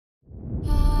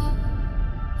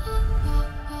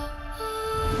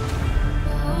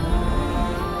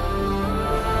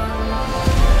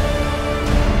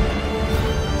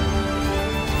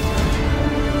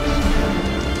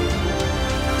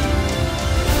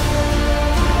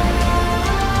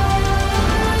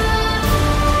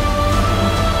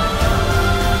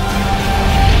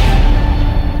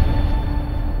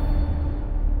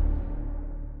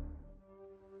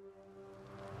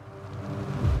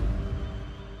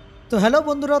তো হ্যালো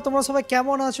বন্ধুরা, তোমরা সবাই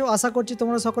কেমন আছো? আশা করছি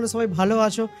তোমরা সকলে সবাই ভালো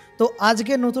আছো। তো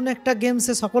আজকে নতুন একটা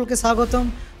গেমসে সকলকে স্বাগতম।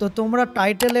 তো তোমরা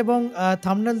টাইটেল এবং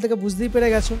থাম্বনেল থেকে বুঝতেই পেরে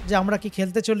গেছো যে আমরা কি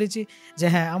খেলতে চলেছি। যে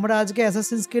হ্যাঁ, আমরা আজকে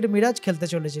অ্যাসাসিনস ক্রিড মিরাজ খেলতে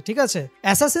চলেছি, ঠিক আছে?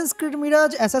 অ্যাসাসিনস ক্রিড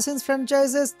মিরাজ অ্যাসাসিনস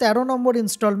ফ্র্যাঞ্চাইজেস 13 নম্বর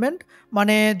ইনস্টলমেন্ট।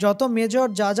 মানে যত মেজর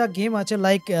যা গেম আছে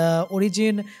like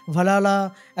origin, ভালালা,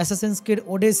 Assassin's Creed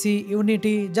Odyssey,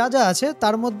 unity যা আছে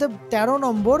তার মধ্যে 13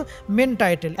 নম্বর মেন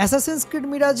টাইটেল। অ্যাসাসিনস ক্রিড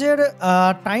মিরাজের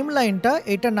টাইম লাইনটা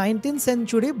এটা 19th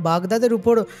সেঞ্চুরি বাগদাদের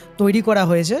উপর তৈরি করা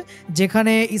হয়েছে,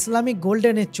 যেখানে ইসলামিক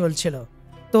গোল্ডেন এজ চলছিল।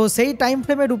 তো সেই টাইম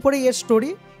ফ্রেমের উপরেই এর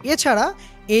স্টোরি। এছাড়া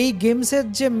এই গেমসের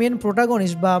যে মেন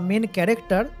প্রোটাগনিস্ট বা মেন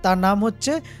ক্যারেক্টার তার নাম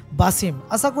হচ্ছে বাসিম।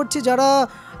 আশা করছি যারা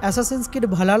অ্যাসাসিনস ক্রিড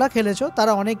ভালালা খেলেছো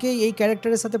তারা অনেকেই এই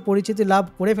ক্যারেক্টারের সাথে পরিচিতি লাভ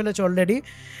করে ফেলেছো অলরেডি।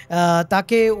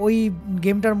 তাকে ওই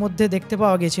গেমটার মধ্যে দেখতে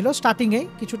পাওয়া গেছিলো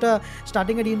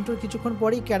স্টার্টিংয়ের ইন্ট্রোর কিছুক্ষণ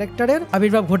পরেই ক্যারেক্টারের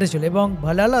আবির্ভাব ঘটেছিল। এবং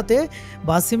ভালালাতে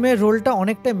বাসিমের রোলটা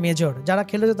অনেকটা মেজর। যারা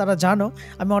খেলেছো তারা জানো,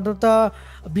 আমি অতটা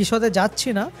বিশদে যাচ্ছি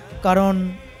না কারণ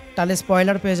তাহলে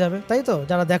স্পয়লার পেয়ে যাবে, তাই তো?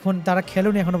 যারা দেখুন তারা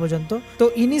খেলুনি এখনো পর্যন্ত। তো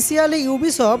ইনিশিয়ালি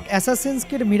ইউবিসফট অ্যাসাসিনস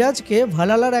ক্রিড মিরাজকে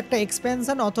ভালালার একটা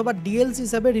এক্সপেনশন অথবা ডিএলসি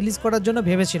হিসাবে রিলিজ করার জন্য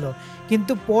ভেবেছিল,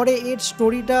 কিন্তু পরে এর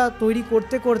স্টোরিটা তৈরি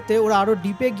করতে করতে ওরা আরও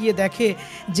ডিপে গিয়ে দেখে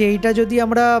যে এইটা যদি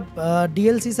আমরা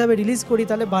ডিএলসি হিসাবে রিলিজ করি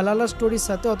তাহলে ভালালার স্টোরির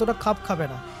সাথে অতটা খাপ খাবে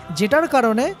না, যেটার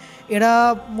কারণে এরা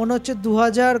মনে হচ্ছে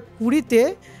 2020-তে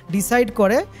ডিসাইড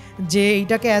করে যে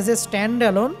এইটাকে অ্যাজ এ স্ট্যান্ড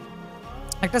অ্যালোন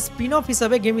একটা স্পিন অফ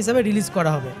হিসাবে গেম হিসাবে রিলিজ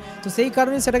করা হবে। তো সেই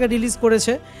কারণে সেটাকে রিলিজ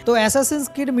করেছে। তো অ্যাসাসিনস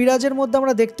ক্রিড মিরাজের মধ্যে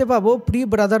আমরা দেখতে পাবো প্রি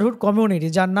ব্রাদারহুড কমিউনিটি,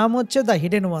 যার নাম হচ্ছে দ্য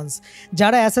হিডেন ওয়ান্স।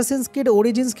 যারা অ্যাসাসিনস ক্রিড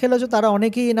অরিজিনস খেলেছো তারা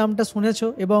অনেকেই এই নামটা শুনেছো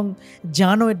এবং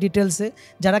জানো এর ডিটেলসে।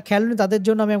 যারা খেলেনি তাদের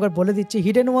জন্য আমি একবার বলে দিচ্ছি,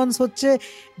 হিডেন ওয়ান্স হচ্ছে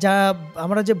যা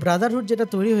আমরা যে ব্রাদারহুড যেটা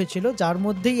তৈরি হয়েছিল, যার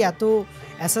মধ্যেই এত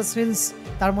অ্যাসাসিনস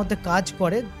তার মধ্যে কাজ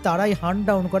করে, তারাই হান্ট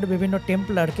ডাউন করে বিভিন্ন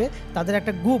টেম্পলারকে, তাদের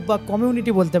একটা গ্রুপ বা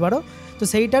কমিউনিটি বলতে পারো। তো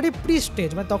সেইটারই প্রি স্টেজ,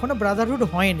 মানে তখনও ব্রাদারহুড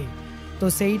হয়নি। তো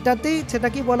সেইটাতেই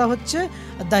সেটাকেই বলা হচ্ছে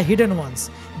দ্য হিডেন ওয়ান্স,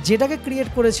 যেটাকে ক্রিয়েট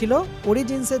করেছিল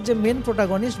অরিজিনসের যে মেন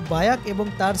প্রোটাগনিস্ট বায়াক এবং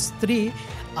তার স্ত্রী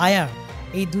আয়ার।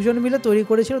 এই দুজন মিলে তৈরি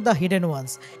করেছিল the hidden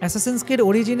once. Assassin's Creed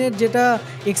অরিজিনের যেটা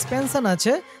এক্সপেনশন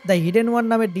আছে দ্য হিডেন ওয়ান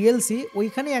নামে ডিএলসি,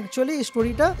 ওইখানে অ্যাকচুয়ালি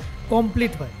স্টোরিটা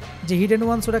কমপ্লিট হয়। যে হিডেন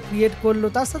ওয়ান্স ওরা ক্রিয়েট করলো,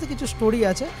 তার সাথে কিছু স্টোরি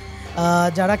আছে।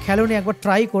 যারা খেলোনি একবার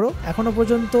ট্রাই করো। এখনও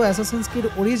পর্যন্ত Assassin's Creed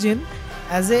origin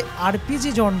as a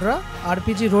RPG genre,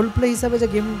 RPG role play হিসাবে যে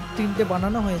গেম 3টে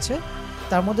বানানো হয়েছে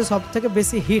তার মধ্যে সবথেকে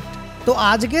বেশি হিট। তো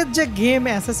আজকের যে গেম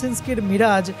অ্যাসাসিনস ক্রিড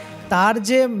মিরাজ, তার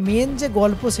যে মেন যে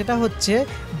গল্প সেটা হচ্ছে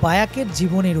বায়াকের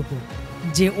জীবনের উপর,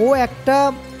 যে ও একটা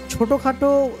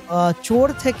ছোটোখাটো চোর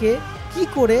থেকে কি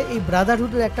করে এই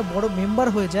ব্রাদারহুডের একটা বড় মেম্বার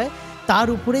হয়ে যায়, তার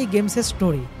উপরেই গেমসের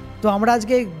স্টোরি। তো আমরা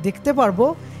আজকে দেখতে পারবো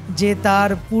যে তার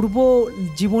পূর্ব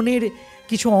জীবনের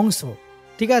কিছু অংশ,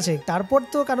 ঠিক আছে? তারপর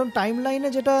তো কারণ টাইম লাইনে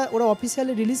যেটা ওরা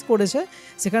অফিসিয়ালি রিলিজ করেছে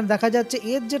সেখানে দেখা যাচ্ছে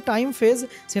এর যে টাইম ফেজ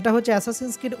সেটা হচ্ছে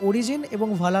অ্যাসাসিনস ক্রিড অরিজিন এবং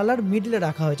ভালালার মিডলে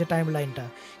রাখা হয়েছে টাইম লাইনটা।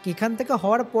 কি এখান থেকে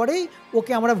হওয়ার পরেই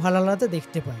ওকে আমরা ভালালাতে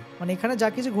দেখতে পাই, মানে এখানে যা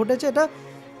কিছু ঘটেছে এটা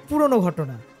পুরনো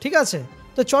ঘটনা, ঠিক আছে?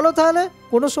 তো চলো তাহলে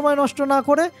কোনো সময় নষ্ট না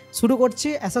করে শুরু করছি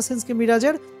অ্যাসাসিনস ক্রিড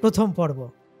মিরাজের প্রথম পর্ব।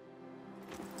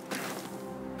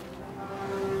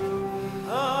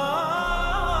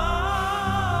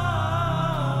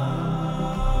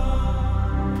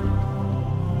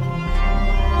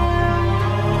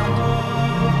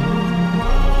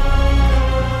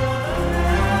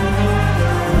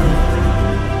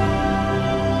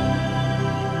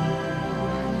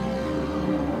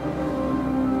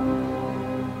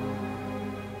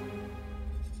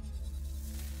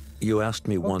 You asked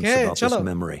me once about this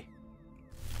memory.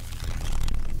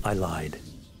 I lied.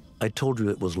 I told you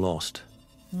it was lost.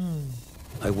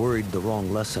 I worried the wrong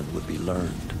lesson would be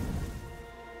learned.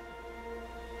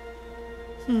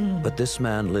 But this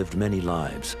man lived many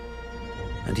lives,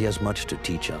 and he has much to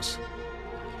teach us.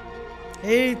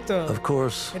 Of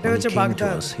course, when he came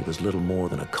to us, he was little more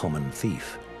than a common thief,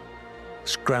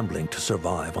 scrambling to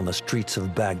survive on the streets of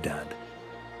Baghdad,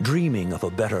 dreaming of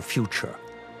a better future.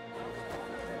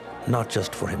 Not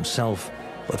just for himself,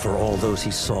 but for all those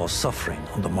he saw suffering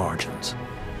on the margins.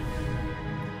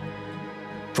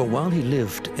 For while he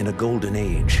lived in a golden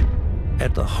age,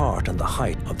 at the heart and the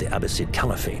height of the Abbasid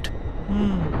Caliphate,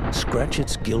 scratch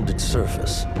its gilded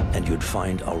surface and you'd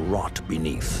find a rot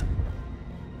beneath.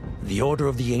 The order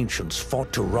of the ancients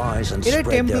fought to rise and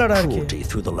spread their cruelty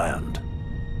through the land.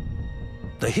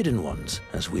 The hidden ones,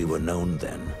 as we were known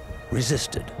then,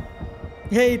 resisted.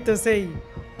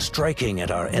 Striking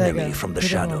at our enemy from the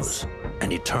shadows, an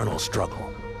eternal struggle.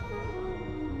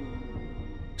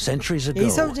 Centuries ago, he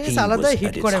was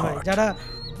at its heart.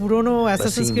 পুরনো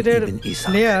Assassin's ক্রিডের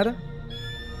player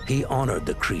He honored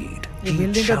the creed. এই He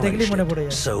বিল্ডিংটা দেখলেই মনে পড়ে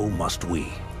challenged it. যায়। So must we.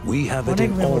 We have it অনেক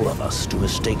in memory। all of us to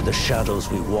mistake the shadows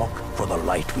we walk for the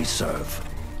light we serve.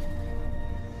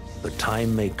 The time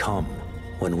may come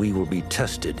when we will be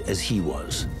tested as he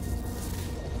was.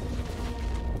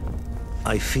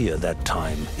 I fear that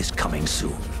time is coming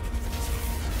soon.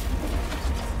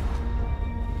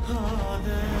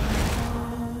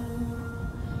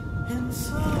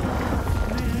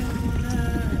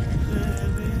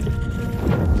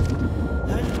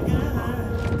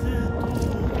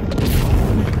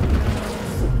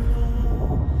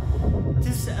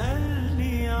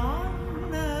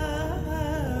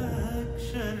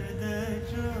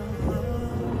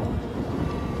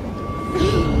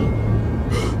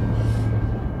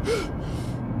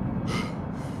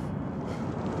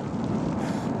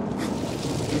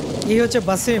 এই হচ্ছে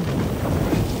Basim,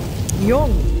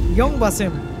 young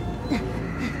Basim.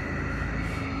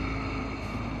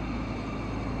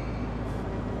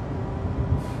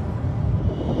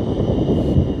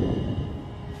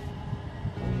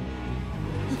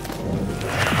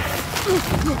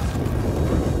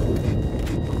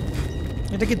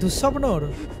 এটা কি দুঃস্বপ্ন? ওর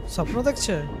স্বপ্ন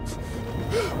দেখছে?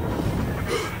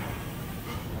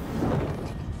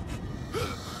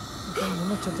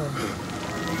 মনে হচ্ছে তো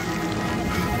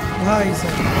ভাই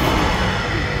স্যার।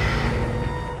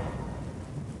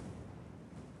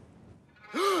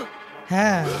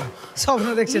 হ্যাঁ স্বপ্ন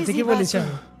দেখছে, ঠিকই বলেছি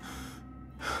আমি।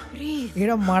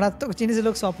 এরা মারাত্মক জিনিস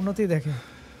লোক স্বপ্নতেই দেখে।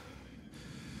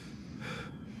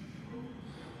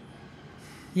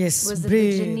 Yes, Was it the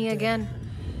breathe. genie again?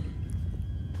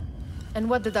 And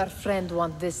what did our friend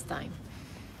want this time?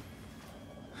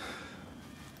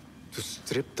 To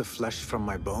strip the flesh from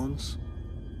my bones?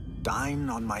 Dine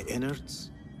on my innards?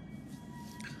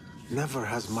 Never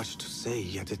has much to say,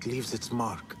 yet it leaves its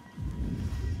mark.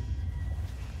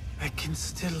 I can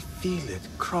still feel it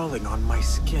crawling on my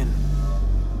skin.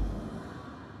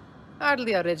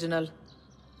 Hardly original.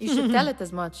 You should tell it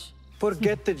as much.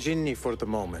 Forget the genie for the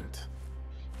moment.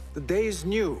 The day is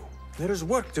new. There is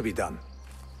work to be done.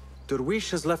 Derwish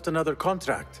has left another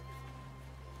contract.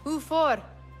 Who for?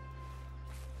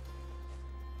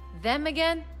 Them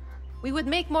again? We would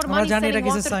make more আমরা money জানি এটা selling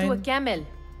কিসের water to a sign। camel.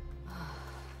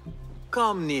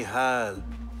 Come, Nihal.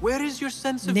 Where is your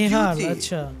sense of Nehal, duty?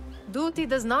 আচ্ছা Duty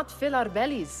does not fill our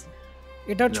bellies.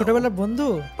 এটা ছোটবেলার বন্ধু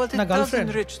But না it does girlfriend?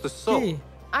 enrich the soul.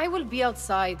 I will be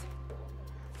outside.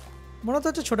 মনে তো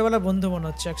হচ্ছে ছোটবেলার বন্ধু, মনে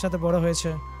হচ্ছে একসাথে বড়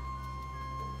হয়েছে।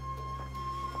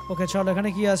 ওকে চল, এখানে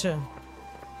কি আছে?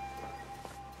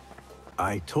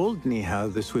 I told Nihal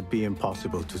this would be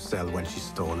impossible to sell when she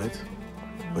stole it,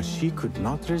 but she could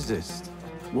not resist.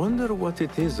 Wonder what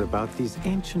it is about these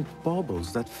ancient baubles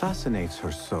that fascinates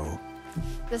her so.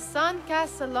 The sun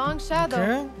casts a long shadow.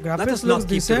 Okay, Let graphics us not looks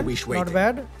keep decent, Derwish not waiting.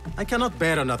 bad. I cannot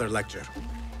bear another lecture.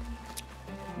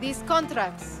 These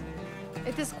contracts.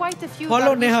 It is quite a few.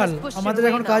 Follow Darwish Nehal, has pushed আমাদের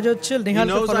away এখন now. কাজ হচ্ছে He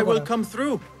নেহালকে knows I follow will করা। come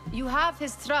through. You have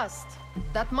his trust.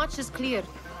 That much is clear.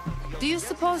 Do you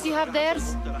suppose you have theirs?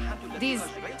 These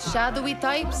shadowy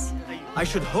types? I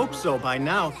should hope so by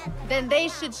now. Then they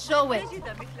should show it.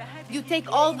 You take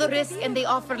all the risk and they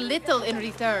offer little in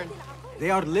return.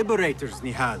 They are liberators,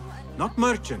 Nihal, not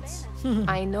merchants.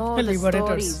 I know the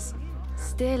Liberators. stories.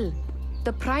 Still,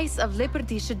 the price of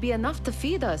liberty should be enough to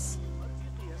feed us.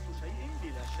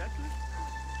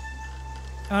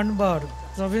 আনবার,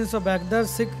 Province of Baghdad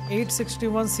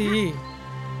 861 CE।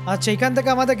 আচ্ছা এখান থেকে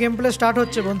আমাদের game play start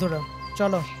হচ্ছে বন্ধুরা,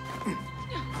 চলো।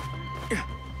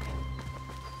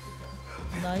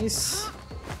 Nice,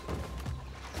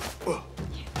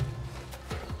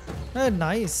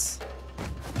 nice.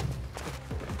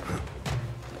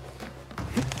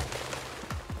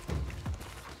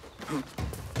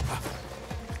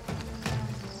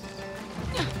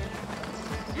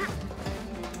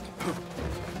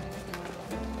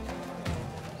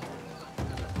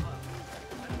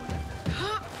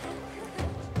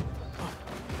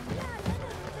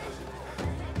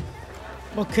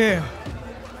 ওকে,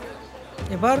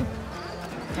 এবার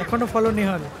এখনো ফলো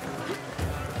নিহাল।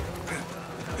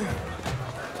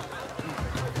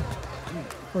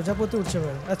 প্রজাপতি উঠছে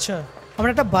ভাই। আচ্ছা আমরা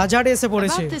একটা বাজারে এসে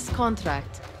পড়েছি। About this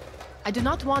contract, I do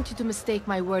not want you to mistake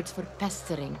my words for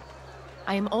pestering.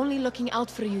 I am only looking out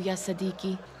for you, ya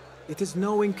Sadiki. It is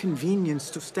no inconvenience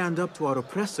to stand up to our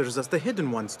oppressors as the hidden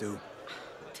ones do.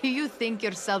 Do you think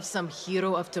yourself some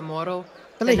hero of tomorrow?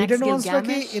 তাহলে The next hidden ওয়ান্সরা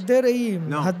কি Gilgamesh? এদের এই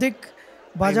No. হাদিক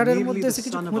I am বাজারের merely মধ্যে the এসে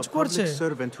কিছু son of খোঁজ a করছে? public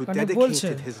servant who কারণ বলছে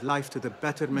dedicated his life to the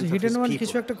betterment of hidden his one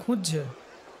কিছু people, একটা খুঁজছে।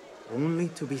 only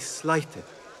to be slighted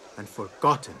and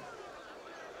forgotten.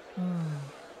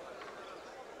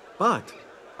 But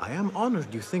I am honored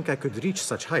you think I could reach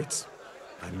such heights.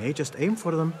 I may just aim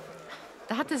for them.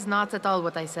 That is not at all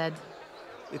what I said.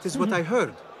 It is what I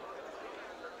heard.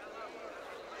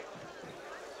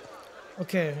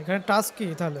 ওকে এখানে task কি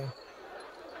তাহলে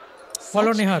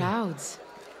follow Such Nihal crowds.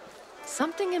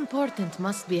 Something important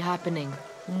must be happening.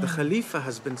 The Khalifa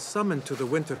has been summoned to the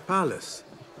Winter Palace.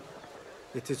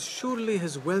 It is surely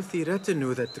his wealthy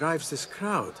retinue that drives this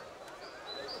crowd.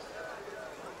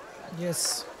 Yes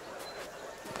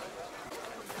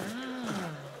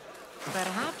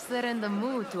Perhaps they're in the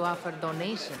mood to offer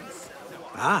donations.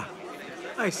 Ah,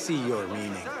 I see your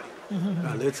meaning.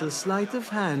 A little sleight of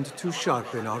hand to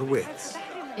sharpen our wits.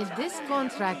 If this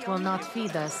contract will not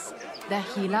feed us, the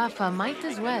Khilafa might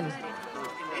as well.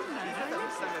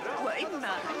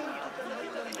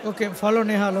 Okay follow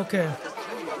Nihal okay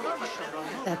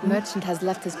That merchant has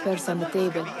left his purse on the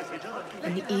table.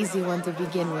 An easy one to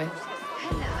begin with.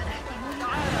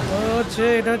 হচ্ছে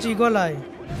এটা হচ্ছে ইগলাই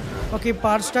ওকে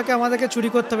পার্সটাকে আমাদেরকে চুরি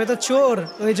করতে হবে তো চোর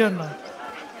ওই জন্য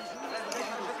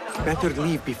Better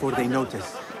leave before they notice.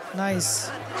 Nice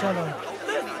চলো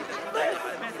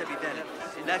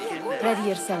Ready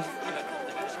yourself.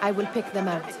 I will pick them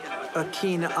out. A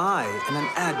keen eye and an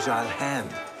agile hand.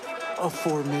 A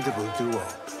formidable duo.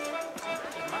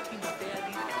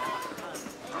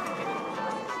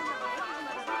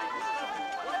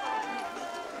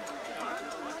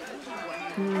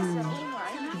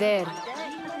 There.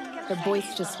 The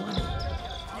boisterous one.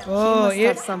 O He must A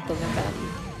have something of value.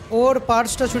 ওর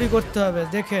পার্সটা চুরি করতে হবে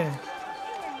দেখে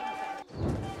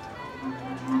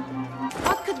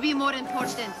What could be more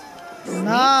important?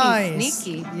 Nice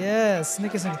Sneaky. Yes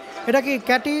sneaky sneaky এটা কি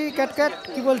ক্যাটি cat cat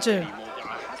কি বলছে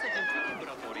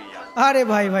আরে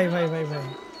ভাই ভাই ভাই ভাই ভাই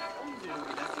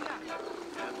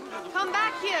Come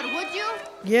back here, would you?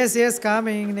 Yes yes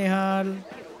coming Nihal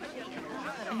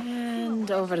And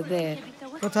over there,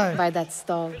 কোথায় by that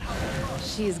stall,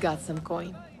 she's got some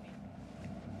coin.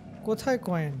 কোথায়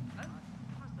কয়েন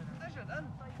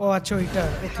ও আচ্ছা ওইটা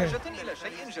ওকে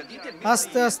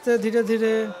আস্তে আস্তে ধীরে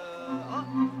ধীরে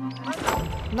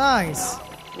nice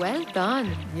Well done.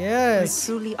 You yes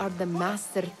truly are the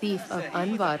master thief of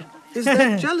Anbar. Is that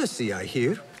jealousy I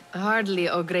hear? Hardly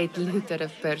a great looter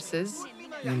of purses.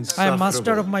 I am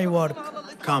master of my work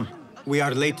Come, we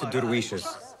are late to Derwishes.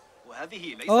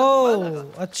 ও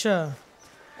আচ্ছা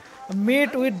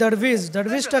meet with দরভিশ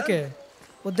দরভিশটাকে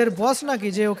ওদের বস নাকি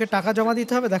যে ওকে টাকা জমা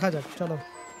দিতে হবে দেখা যাক চলো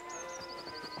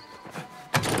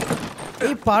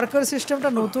এই পার্কার সিস্টেমটা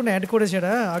নতুন অ্যাড করেছে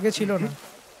না আগে ছিল না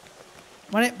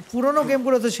মানে পুরনো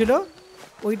গেমগুলোতে ছিল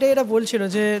ওইটাই এরা বলছিল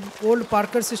যে old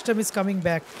Parker system is coming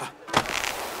back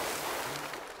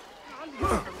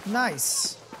nice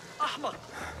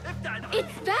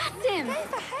It's Basim!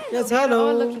 Yes hello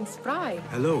All looking spry.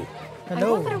 Hello. Hello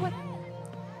I wonder what...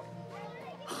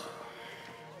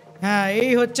 হ্যাঁ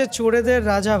এই হচ্ছে চোরেদের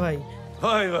রাজা ভাই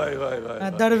Hi.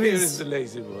 Darvish. Here is the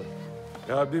lazy boy.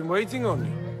 I've been waiting on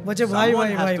you. বলছে ভাই Someone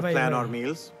ভাই has ভাই to ভাই plan ভাই। our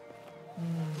meals.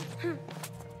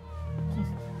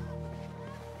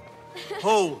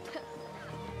 Hold.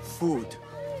 Food.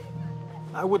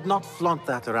 I would not flaunt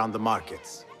that around the markets.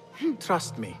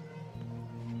 Trust me.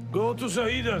 Go to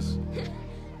Saida's.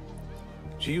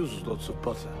 She uses lots of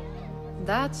butter.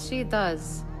 That she does.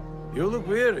 You look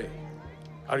weary.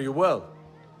 Are you well?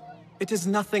 It is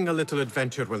nothing a little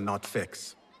adventure will not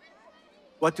fix.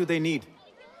 What do they need?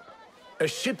 A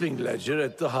shipping ledger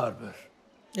at the harbor.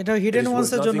 এটা It hidden is worth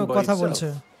ওয়ান্সের জন্য nothing by কথা itself, বলছে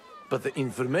but the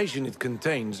information it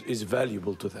contains is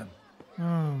valuable to them.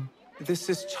 This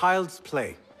is child's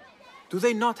play. Do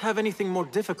they not have anything more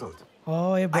difficult? O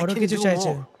A I বড় can কিছু do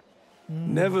চাইছে more.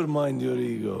 Never mind your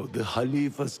ego. The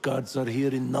Khalifa's guards are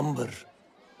here in number,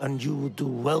 and you would do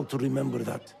well to remember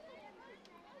that.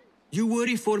 You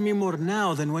worry for me more now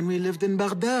than when we lived in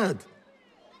Baghdad.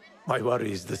 My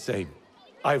worry is the same.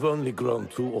 I've only grown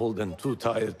too old and too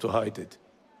tired to hide it.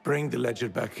 Bring the ledger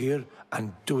back here and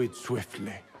do it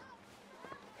swiftly.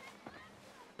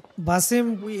 Basim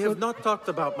We have not talked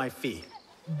about my fee.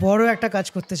 বড় একটা কাজ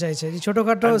করতে চাইছে যে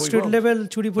ছোটখাটো And we street won't. Level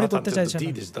চুরিপুরি Not করতে until চাইছে the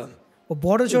না deed is done. ও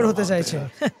বড় চোর You know হতে how they চাইছে are.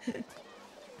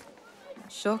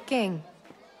 Shocking.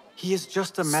 He is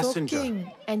just a messenger. Shocking.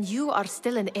 And you are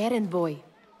still an errand boy.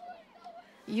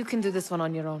 You can do this one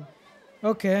on your own.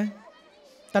 ওকে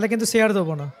তাহলে কিন্তু share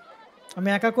দেবো না আমি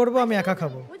একা করব আমি একা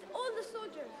খাবো With all the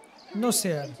soldiers no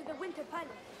share to the Winter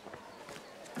Palace.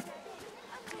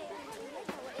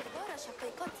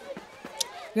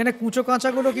 এখানে কুচো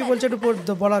কাঁচাগুলো কি বলছে একটু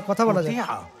বলার কথা বলা যায়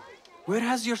Dia, where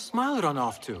has your smile run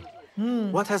off to?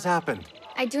 What has happened?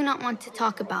 I do not want to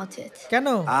talk about it. কেন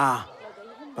Ah,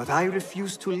 but I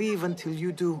refuse to leave until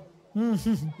you do.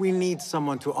 We need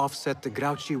someone to offset the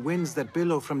grouchy winds that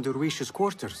billow from Derwish's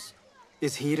quarters.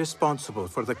 Is he responsible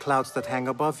for the clouds that hang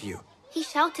above you? He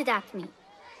shouted at me,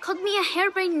 called me a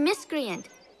harebrained miscreant,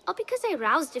 all because I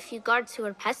roused a few guards who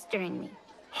were pestering me.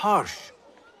 Harsh.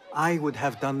 I would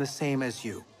have done the same as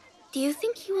you. Do you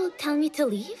think he will tell me to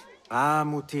leave? Ah,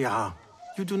 Mutiha,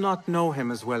 you do not know him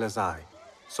as well as I.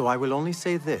 So I will only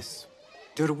say this.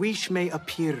 Derwish may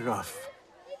appear rough,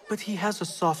 but he has a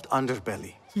soft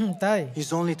underbelly. তাই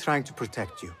He's only trying to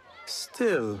protect you.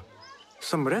 Still,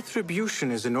 some retribution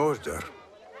is in order.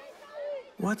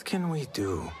 What can we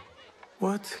do?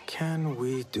 What can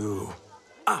we do?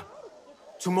 Ah!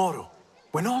 Tomorrow,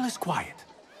 when all is quiet,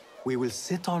 we will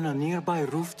sit on a nearby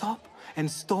rooftop and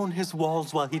stone his walls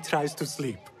while he tries to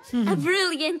sleep. A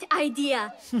brilliant idea.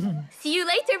 See you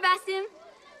later, Basim.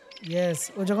 Yes,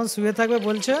 ও যখন শুয়ে থাকবে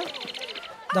বলছে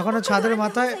তখন ও ছাদের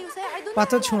মাথায়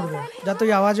পাথর ছুঁড়বে যাতে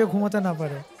ওই আওয়াজে ঘুমোতে না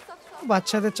পারে।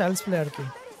 বাচ্চাদের চাইল্ডস প্লে আর কি।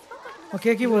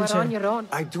 ওকে কি You বলছে? are on your own.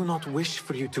 I do not wish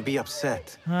for you to be upset.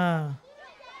 হ্যাঁ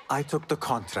I took the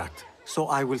contract, so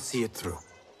I will see it through.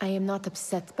 I am not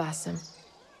upset, Basim.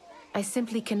 I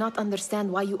simply cannot understand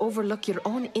why you overlook your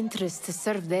own interests to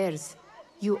serve theirs.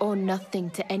 You owe nothing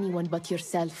to anyone but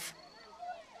yourself.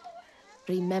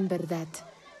 Remember that.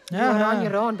 You are on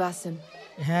your own, Basim.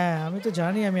 হ্যাঁ আমি তো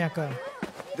জানি আমি একা।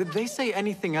 Did they say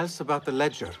anything else about the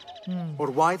ledger? Or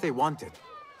why they want it?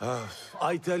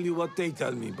 I tell you what they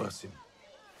tell me, Basim.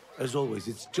 As always,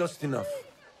 it's just enough.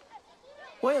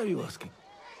 Why are you asking?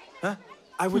 Huh?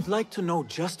 I would like to know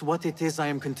just what it is I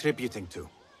am contributing to.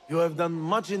 You have done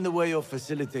much in the way of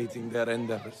facilitating their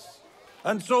endeavors.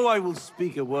 And so I will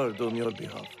speak a word on your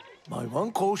behalf. My one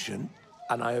caution,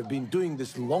 and I have been doing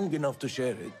this long enough to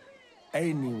share it,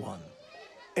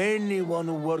 anyone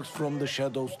who works from the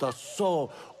shadows does so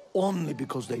only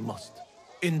because they must.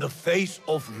 In the face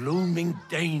of looming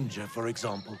danger, for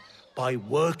example, by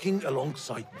working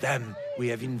alongside them, we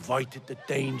have invited the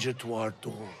danger to our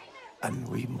door. And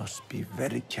we must be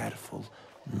very careful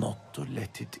not to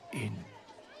let it in.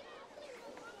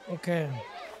 ওকে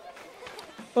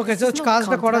ওকে তো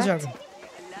কাজটা করা যাক।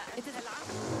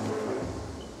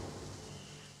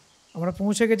 আমরা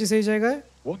পৌঁছে গেছি সেই জায়গায়।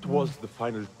 What was the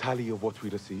final tally of what we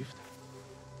received?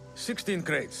 16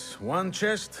 crates, 1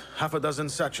 chest, half a dozen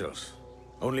satchels.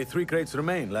 Only 3 crates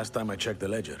remain last time I checked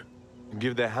the ledger.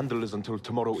 Give their handlers until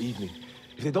tomorrow evening.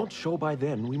 If they don't show by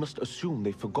then, we must assume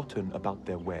they've forgotten about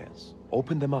their wares.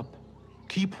 Open them up.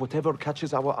 Keep whatever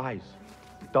catches our eyes.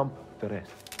 Dump the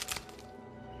rest.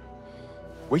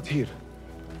 Wait here.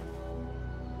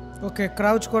 Okay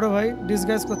Crouch করো ভাই,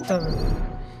 disguise করতে হবে।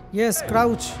 Yes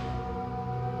Crouch.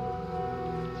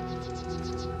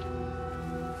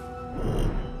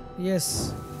 Yes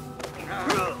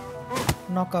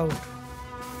knock out.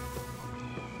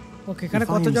 ওকে এখানে If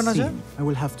I am কতজন আছে? seen, I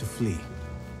will have to flee.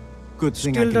 Good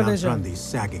thing I Still can donation. outrun these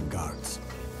sagging guards.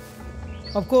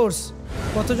 Of course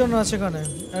কতজন আছে এখানে?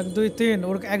 1 2 3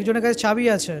 ওর একজনের কাছে চাবি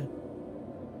আছে,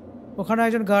 ওখানে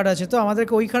একজন গার্ড আছে, তো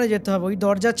আমাদেরকে ওইখানে যেতে হবে। ওই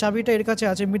দরজার চাবিটা এর কাছে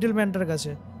আছে, মিডল ম্যানটার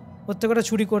কাছে। প্রত্যেকটা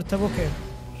চুরি করতে হবে। ওকে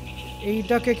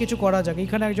এইটাকে কিছু করা যাক।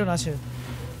 এইখানে একজন আছে।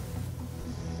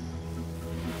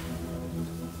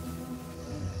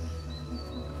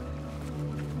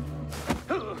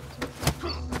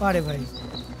 আরে ভাই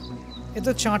এ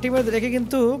তো চাঁটি মেরে রেখে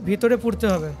কিন্তু ভিতরে পুড়তে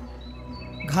হবে,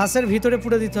 ঘাসের ভিতরে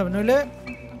পুড়ে দিতে হবে, নইলে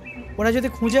ওরা যদি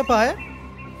খুঁজে পায়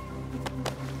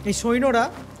এই সৈন্যরা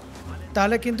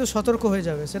তাহলে কিন্তু সতর্ক হয়ে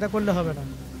যাবে, সেটা করলে হবে না।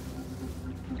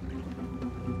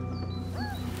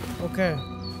 ওকে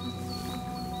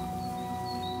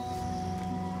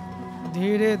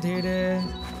ধীরে ধীরে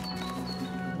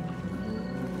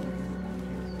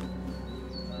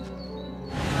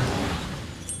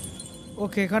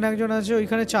ওকে এখানে একজন আছে,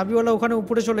 ওইখানে চাবিওয়ালা ওখানে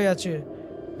উপরে চলে যাচ্ছে,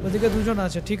 ওদিকে দুজন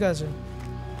আছে, ঠিক আছে।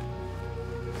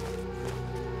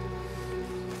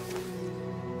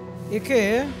 একে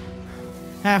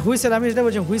হ্যাঁ হুইসেল, আমি যেটা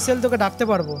বলছি হুইসেল তোকে ডাকতে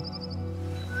পারবো।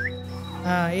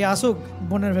 হ্যাঁ এই আসুক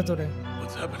বনের ভেতরে।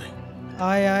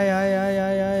 আয় আয় আয় আয়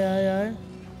আয় আয় আয় আয়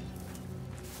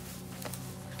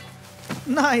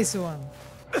নাইস ওয়ান।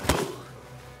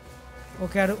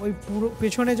 ওকে আর ওই পুরো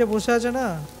পেছনে যে বসে আছে না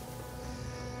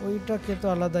ওইটাকে তো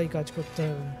আলাদাই কাজ করতে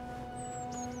হবে।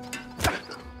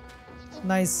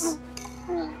 Nice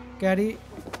carry.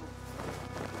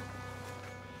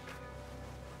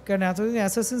 কেন এতদিন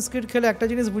অ্যাসাসিনস ক্রিড খেলে একটা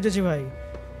জিনিস বুঝেছি ভাই,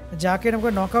 যাকে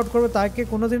আমাকে নক আউট করবে তাকে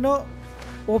কোনোদিনও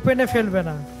ওপেনে ফেলবে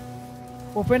না,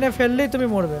 ওপেনে ফেললেই তুমি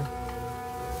মরবে।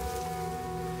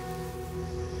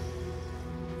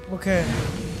 ওকে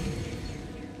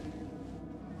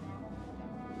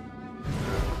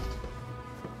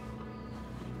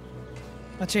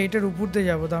আচ্ছা এটার উপর দিয়ে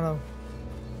যাবো, দাঁড়াও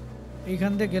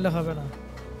এইখান দিয়ে গেলে হবে না,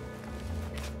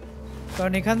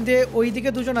 কারণ এখান দিয়ে ওই দিকে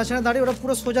দুজন আছে না দাঁড়িয়ে, ওরা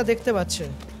পুরো সোজা দেখতে পাচ্ছে।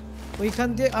 ওইখান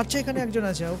দিয়ে আচ্ছা এখানে একজন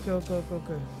আছে। ওকে ওকে ওকে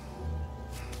ওকে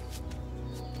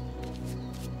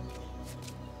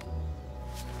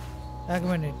এক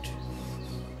মিনিট।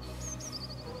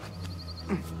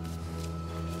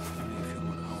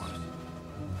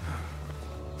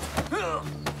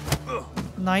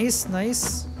 Nice nice.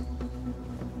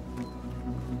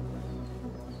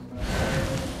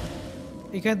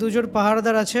 এখানে দুজন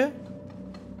পাহাড়দার আছে,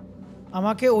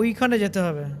 আমাকে ওইখানে যেতে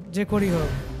হবে যে করি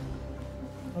হোক।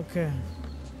 Okay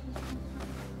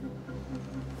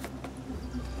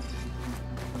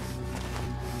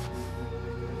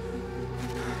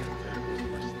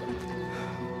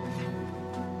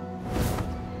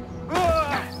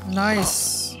nice.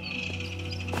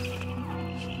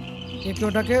 একে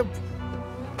ওটাকে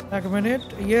এক মিনিট।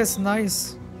 Yes nice.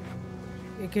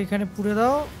 একে এখানে পুড়ে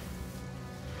দাও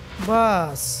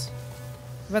বাস।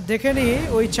 এবার দেখে নি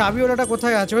ওই চাবিওয়ালাটা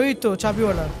কোথায় আছে। ওই তো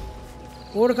চাবিওয়ালা,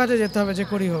 ওর কাছে যেতে হবে যে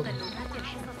করি হোক।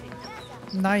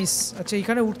 নাইস। আচ্ছা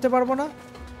এইখানে উঠতে পারবো না।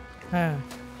 হ্যাঁ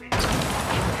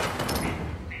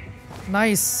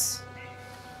নাইস।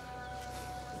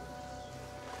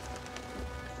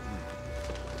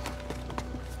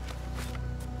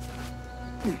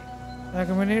 এক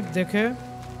মিনিট দেখে,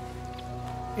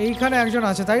 এইখানে একজন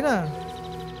আছে তাই না,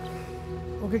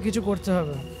 ওকে কিছু করতে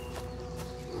হবে।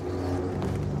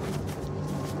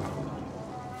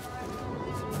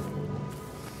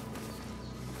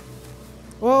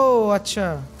 ও আচ্ছা,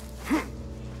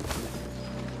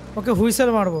 ওকে হুইসেল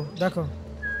মারবো। দেখো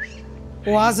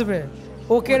ও আসবে,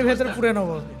 ওকে এর ভেতরে পুড়ে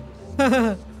নেবো।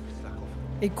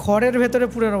 এই খড়ের ভেতরে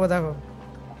পুড়ে নেবো। দেখো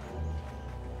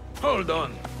Hold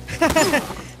on.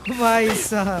 ভাই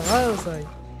সাহেব ভাই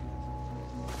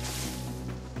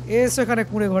এসো এখানে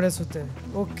কুঁড়ে ঘরে শুতে।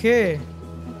 ওকে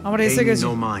আমরা এসে গেছি।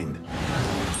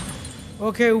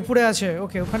 ওকে উপরে আছে।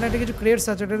 ওকে ওখানে একটা কিছু ক্রেটস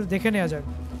আছে, ওটা দেখে নেওয়া যাক।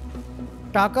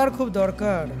 টাকার খুব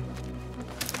দরকার।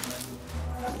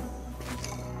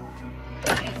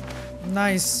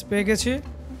 নাইস, পেয়ে গেছি।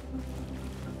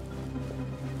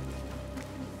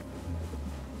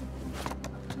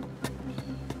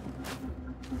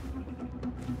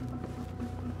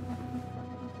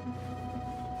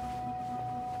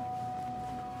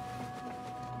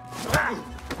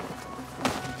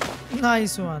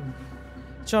 Nice one.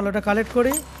 চলো এটা কালেক্ট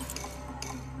করি।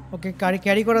 ওকে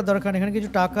ক্যারি করার দরকার, এখানে কিছু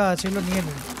টাকা আছে, এগুলো নিয়ে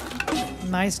নিই।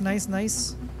 Nice nice nice.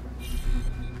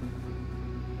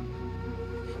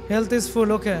 Health is full.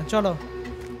 ওকে চলো,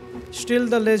 স্টিল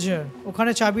দ্য লেজার।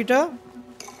 ওখানে চাবিটা।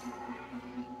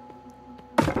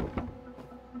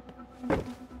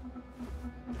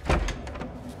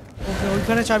 ওকে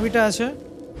ওইখানে চাবিটা আছে।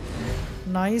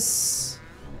 Nice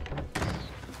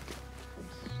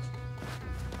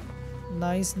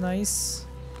nice nice.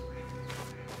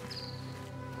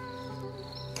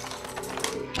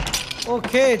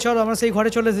 ওকে চলো আমরা সেই ঘরে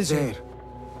চলে এসেছি।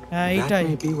 হ্যাঁ এইটাই।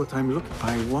 That may be what I'm looking.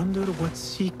 I wonder what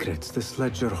secrets this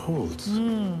ledger holds.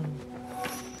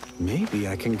 Maybe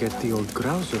I can get the old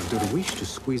grouser Derwish to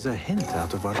squeeze a hint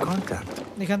out of our contact.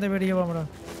 এখান থেকে বেরিয়ে যাবো আমরা।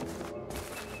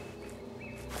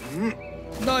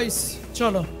 নাইস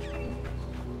চলো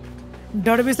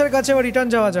ডারবিসের কাছে আবার রিটার্ন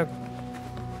যাওয়া যাক।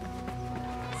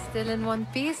 Still in one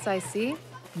piece, I see.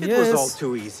 It was all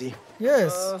too easy.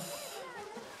 Yes.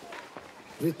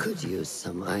 We could use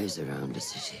some eyes around the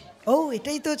city. Oh,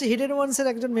 এটাই তো হচ্ছে হিডেন ওয়ান্সের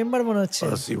একজন মেম্বার মনে হচ্ছে।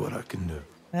 I'll see what I can do.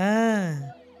 হ্যাঁ।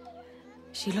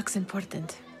 She looks important.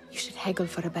 You should haggle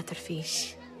for a better fee.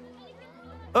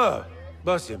 Ah,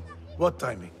 Basim, what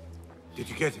timing? Did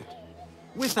you get it?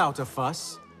 Without a fuss.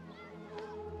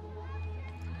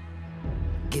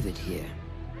 Give it here.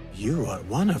 You are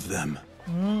one of them.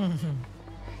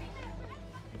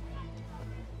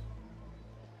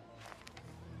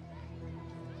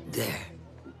 There.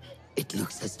 It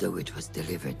looks as though it was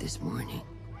delivered this morning.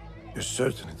 You're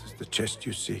certain it is the chest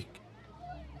you seek?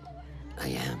 I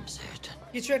am certain.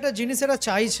 কিছু একটা জিনিস এরা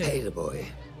চাইছে। Pay the boy.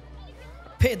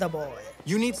 Pay the boy.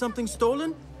 You need something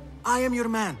stolen? I am your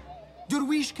man.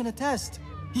 Derwish can attest.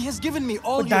 He has given me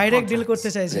all your direct deal contacts. করতে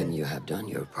চাইছে। Then you have done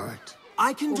your part.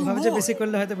 I can do ভাবে যে more. বেশি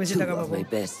করলে হয়তো বেশি Two টাকা of পাবো। my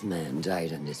best men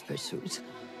died in this pursuit.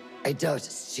 I doubt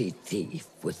a street thief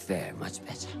would fare much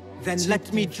better. Then let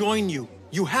me join you.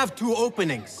 You have 2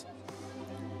 openings.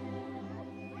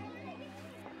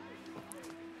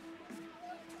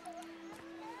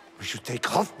 We should take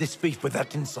half this beef with that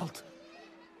insult.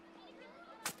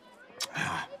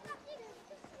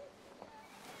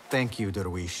 Thank you,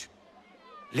 Derwish.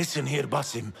 Listen here,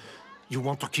 Basim. You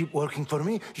want to keep working for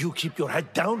me? You keep your head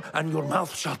down and your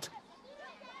mouth shut.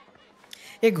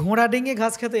 এই ঘোড়া ডিঙে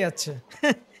ঘাস খেতে যাচ্ছে।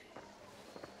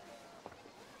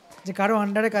 যে কারো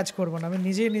আন্ডারে কাজ করব না, আমি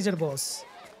নিজেই নিজের বস,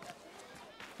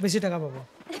 বেশি টাকা পাবো।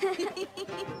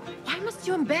 Why must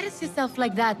you embarrass yourself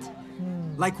like that?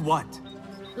 Like what?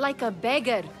 Like a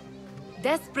beggar.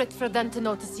 Desperate for them to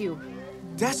notice you.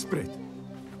 Desperate?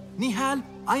 Nihal,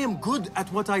 I am good at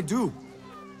what I do.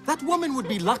 That woman would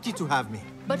be lucky to have me.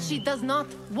 But she does not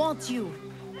want you.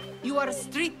 You are a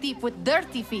street thief with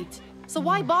dirty feet. So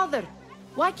why bother?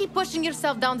 Why keep pushing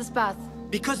yourself down this path?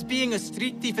 Because being a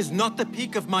street thief is not the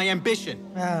peak of my ambition.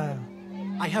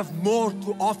 I have more to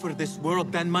offer this world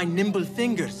than my nimble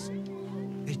fingers.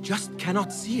 They just cannot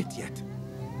see it yet.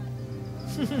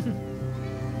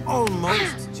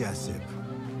 Almost, Jessup.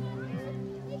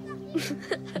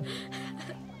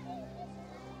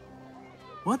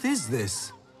 What is this?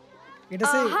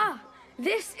 Aha!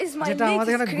 This is my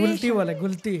latest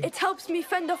creation. It helps me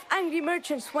fend off angry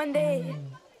merchants when they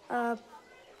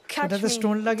catch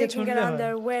me digging around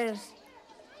their wares.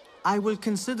 I will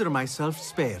consider myself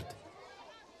spared.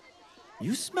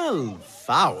 You smell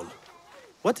foul.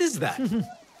 What is that?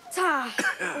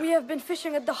 We have been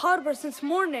fishing at the harbor since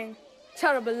morning.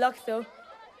 Terrible luck, though.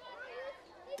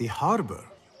 The harbor?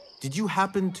 Did you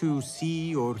happen to see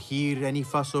or hear any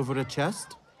fuss over a chest?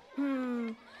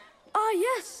 Ah,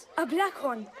 yes, a black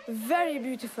one. Very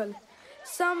beautiful.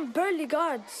 Some burly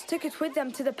guards took it with them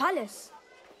to the palace.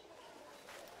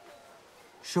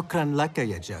 Shukran laka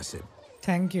ya Jasib.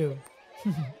 Thank you.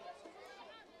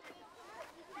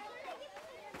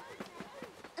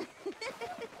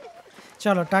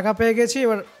 চলো টাকা পেয়ে গেছি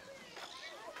এবার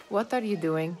What are you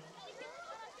doing?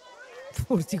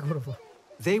 ফুর্তি করব।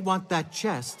 They want that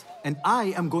chest and I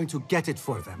am going to get it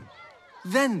for them.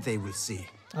 Then they will see.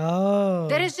 Oh.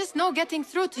 There is just no getting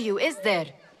through to you, is there?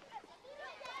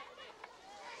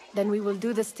 Then we will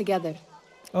do this together.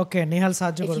 Okay, Nihal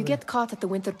সাহায্য করবে। If you get caught at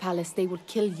the Winter Palace, they will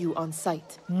kill you on sight.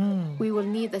 We will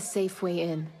need a safe way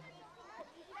in.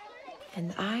 And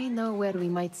I know where we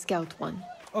might scout one.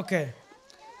 Okay.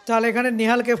 তাহলে এখানে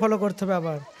নিহালকে follow করতে হবে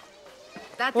আবার।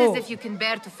 That is if you can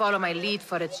bear to follow my lead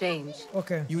for a change.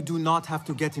 Okay. You do not have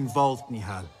to get involved,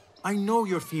 Nihal. I know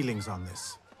your feelings on this.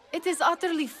 It is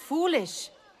utterly foolish.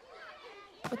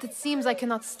 But it seems I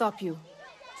cannot stop you.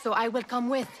 So I will come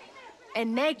with and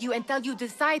nag you until you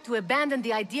decide to abandon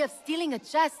the idea of stealing a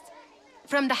chest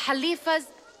from the Khalifa's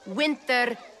Winter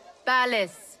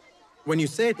Palace. When you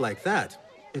say it like that,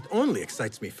 it only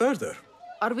excites me further.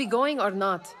 Are we going or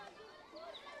not?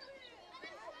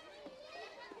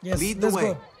 Yes, lead the way.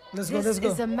 Let's go. This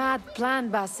is a mad plan,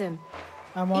 Basim.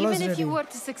 I'm always Even if ready. you were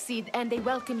to succeed and they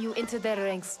welcome you into their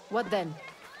ranks, what then?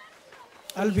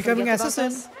 I'll become an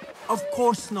assassin. Of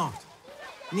course not.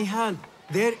 Nihal,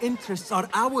 their interests are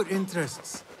our interests.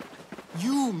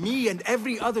 You, me, and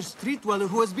every other street dweller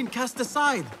who has been cast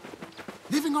aside.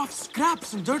 Living off scraps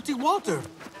and dirty water.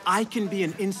 I can be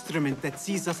an instrument that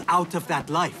sees us out of that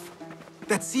life.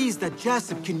 That sees that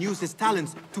Jasip can use his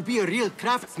talents to be a real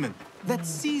craftsman. That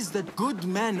sees that good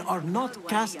men are not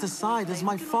cast aside as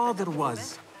my father was.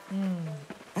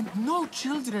 And no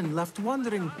children left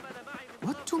wondering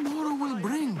what tomorrow will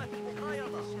bring.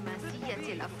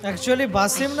 Actually,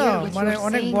 Basim না মানে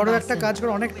অনেক বড় একটা কাজ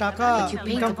করে অনেক টাকা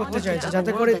income করতে চাইছে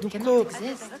যাতে করে দুঃখ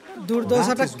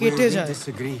দুর্দশাটা কেটে যায়,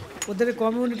 ওদের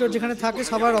কমিউনিটি যেখানে থাকে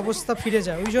সবার অবস্থা ফিরে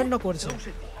যায়, ওই জন্য করছে।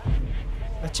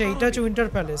 আচ্ছা এটা হচ্ছে winter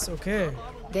palace. Okay,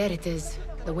 There it is,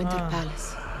 the Winter Palace.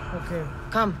 Okay.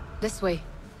 Come, this way.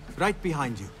 Right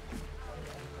behind you.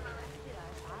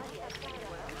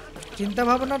 চিন্তা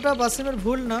ভাবনাটা বাসিমের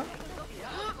ভুল না।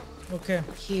 Okay.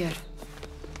 Here.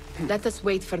 Let us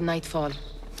wait for nightfall.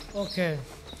 Okay.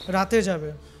 রাতে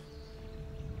যাবে।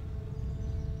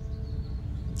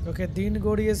 Okay, দিন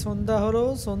গড়িয়ে সন্ধ্যা হলো,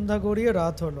 সন্ধ্যা গড়িয়ে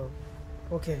রাত হলো।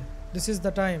 Okay, this is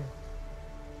the time.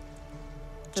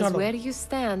 Does where you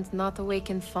stand not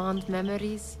awaken fond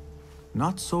memories?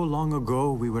 Not so long ago,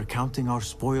 we were counting our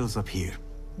spoils up here,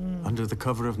 under the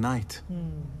cover of night.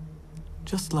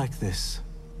 Just like this.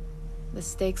 The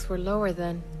stakes were lower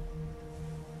then.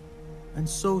 And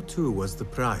so too was the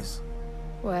prize.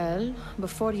 Well,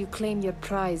 before you claim your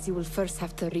prize, you will first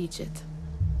have to reach it.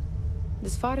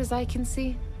 As far as I can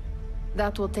see,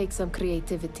 that will take some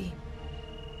creativity.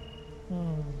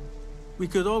 We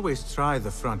could always try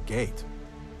the front gate.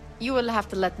 You will have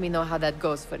to let me know how that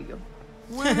goes for you.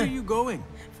 Where are you going?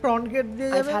 Front gate দিয়ে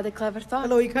যাবে। I've had a clever thought.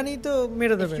 তাহলে ওইখানেই তো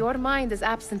মেরে দেবে। If your mind is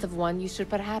absent of one, you should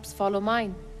perhaps follow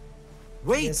mine.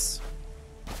 Wait! Yes.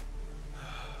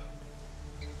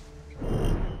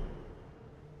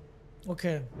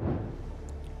 Okay.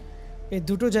 এই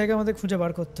দুটো জায়গা আমাদের খুঁজে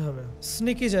বার করতে হবে।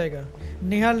 স্নিকি জায়গা।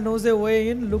 Nihal knows a way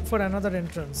in, look for another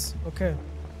entrance. Okay.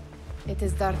 It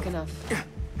is dark enough.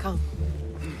 Come.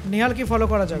 Nihal কি ফলো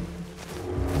করা যাবে?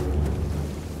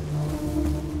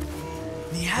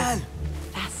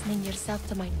 fastening yourself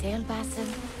to my tail, Basim?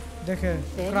 দেখে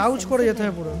ক্রাউচ করে যেতে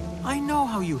হয় পুরো। I know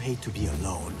how you hate to be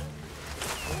alone.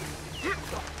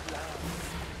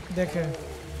 দেখে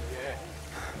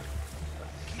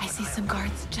I see some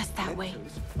guards just that way.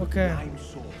 Okay. Lime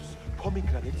sauce,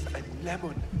 pomegranates, and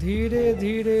lemon. ধীরে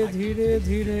ধীরে ধীরে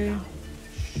ধীরে।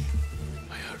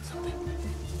 I heard something.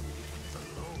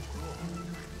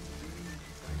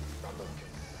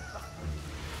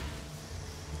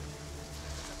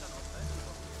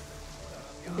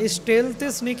 এই stealth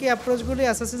sneaky অ্যাপ্রোচগুলি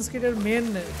Assassin's ক্রিডের main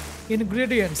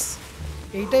ingredients.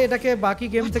 এইটাই এটাকে বাকি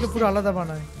গেম থেকে পুরো আলাদা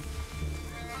বানায়।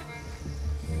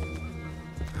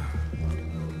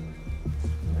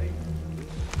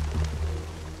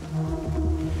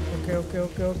 ওকে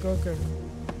ওকে ওকে ওকে ওকে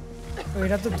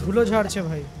এটা তো ধুলো ঝাড়ছে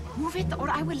ভাই। Move it or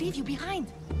I will leave you behind.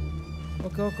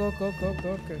 Okay okay okay okay okay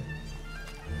okay okay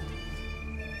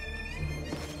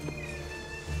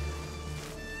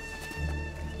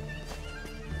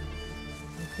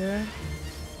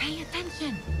Pay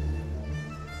attention.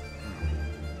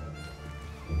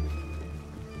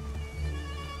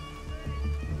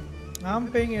 I'm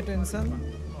paying attention.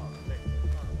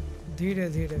 ধীরে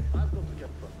ধীরে।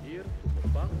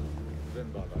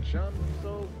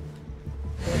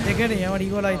 দেখে নেই আমার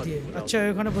ইগো লাই দিয়ে। আচ্ছা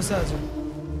ওখানে বসে আছে।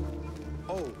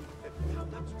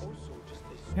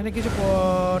 এখানে কিছু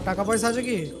টাকা পয়সা আছে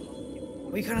কি?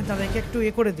 ওইখানে তাদেরকে একটু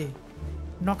এ করে দিই,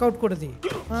 নক আউট করে দিই।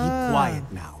 Quiet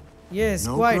now. Yes,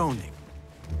 No quiet. groaning.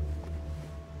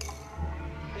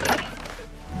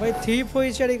 ভাই থিপ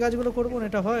হয়েছে আর এই কাজগুলো করবো না,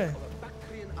 এটা হয়?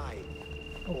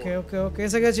 ওকে ওকে ওকে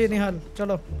এসে গেছি নিহাল,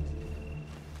 চলো।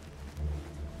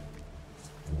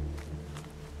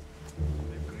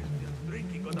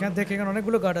 এখানে দেখে এখানে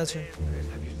অনেকগুলো গার্ড আছে।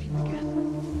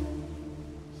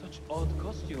 Such odd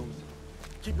costumes.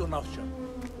 Keep your mouth shut.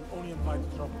 We'll only invite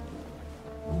trouble.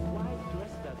 Why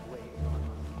dress that way?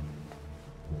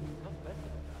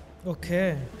 ওকে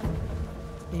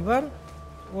এবার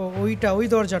ওইটা ওই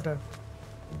দরজাটা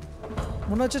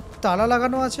মনে হচ্ছে তালা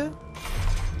লাগানো আছে।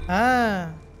 হ্যাঁ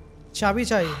চাবি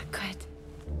চাই। Good.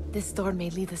 This door may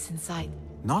lead us inside.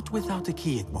 Not without a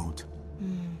key, it won't.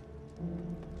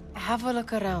 Have a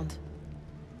look around.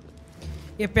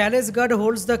 A palace guard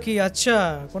holds the কি। আচ্ছা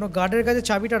কোনো গার্ডের কাছে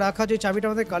চাবিটা রাখা আছে, চাবিটা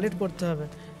আমাদের কালেক্ট করতে হবে।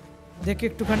 দেখে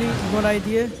একটুখানি গোলাই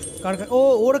দিয়ে কার ও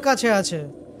ওর কাছে আছে।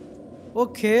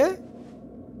 ওকে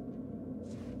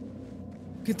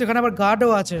কিন্তু এখানে আবার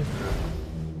গার্ডও আছে।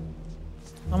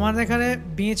 আমার এখানে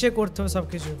বেঁচে করতে হবে সব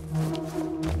কিছু।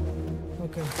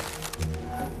 ওকে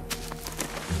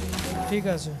ঠিক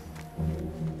আছে।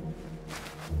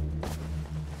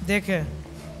 দেখে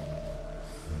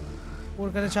ওর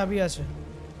কাছে চাবি আছে,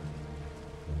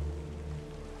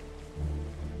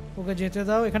 ওকে যেতে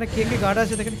দাও। এখানে কে কে গার্ড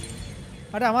আছে দেখেন।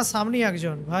 আরে আমার সামনেই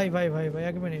একজন। ভাই ভাই ভাই ভাই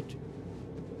এক মিনিট।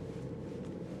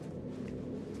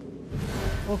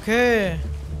 ওকে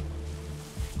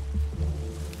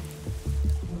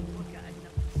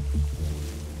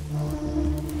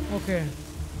ওকে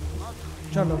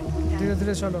চলো ধীরে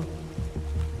ধীরে চলো।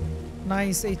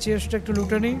 নাইস, এই চেস্টটা একটু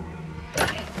লুটে নিই।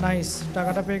 নাইস,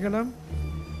 টাকাটা পেয়ে গেলাম।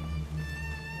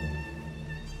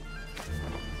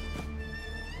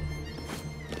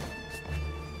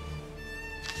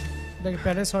 দেখ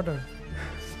প্যালেস অর্ডার।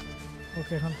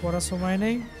 ওকে এখন পড়ার সময়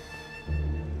নেই।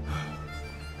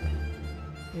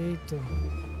 এই তো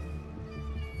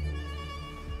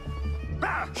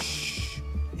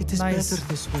It is better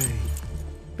this way.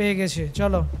 পেয়ে গেছি।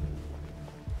 চলো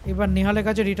এবার নিহালের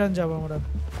কাছে রিটার্ন যাবো আমরা।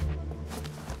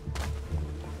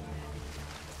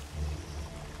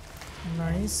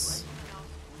 নাইস।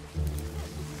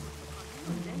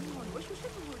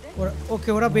 ওকে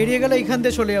ওরা বেরিয়ে গেলে এইখান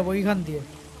দিয়ে চলে যাবো, এইখান দিয়ে।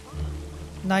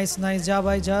 নাইস নাইস, যা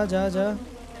ভাই যা যা যা।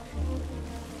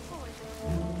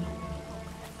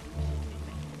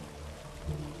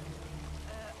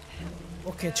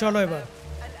 ওকে চলো এবার।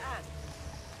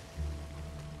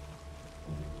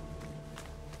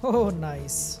 Oh,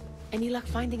 nice. Any luck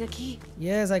finding a key?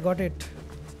 Yes, I got it.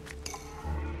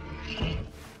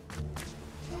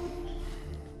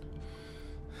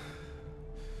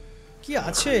 কি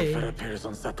আছে? It appears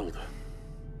unsettled.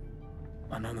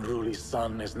 An unruly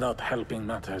son is not helping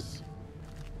matters.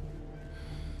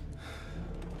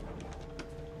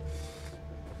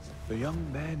 The young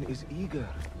man is eager.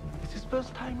 It's his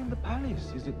first time in the palace,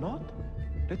 is it not?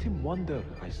 Let him wander,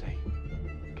 I say.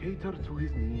 Cater to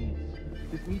his needs.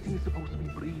 This meeting is supposed to be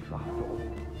brief after all.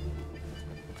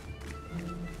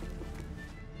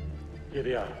 Here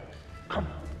they are. Come.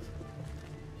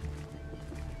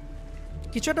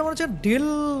 কিছু একটা মনে হচ্ছে deal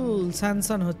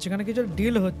স্যানসন হচ্ছে, এখানে কিছু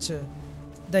deal হচ্ছে।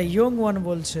 The young one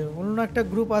বলছে অন্য একটা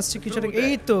গ্রুপ আসছে কিছু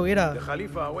এই তো এরা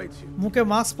মুখে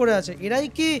মাস্ক পরে আছে এরাই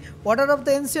কি অর্ডার অফ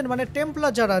দ্য এনসিয়েন্ট মানে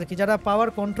টেম্পলার যারা আর কি যারা পাওয়ার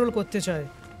কন্ট্রোল করতে চায়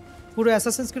পুরো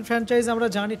অ্যাসাসিনস ক্রিড ফ্র্যাঞ্চাইজ আমরা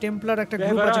জানি টেম্পলার একটা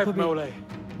গ্রুপ আছে খুবই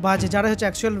বাজে যারা হচ্ছে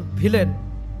actual villain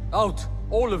out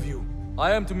all of you I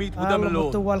am to meet with them alone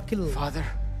father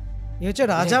এই হচ্ছে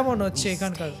রাজা মনে হচ্ছে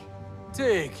এখানকার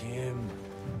টেক হিম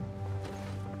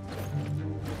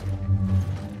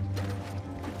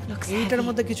এইটার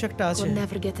মধ্যে কিছু একটা আছে We'll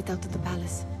never get it out of the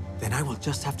palace. Then I will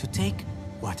just have to take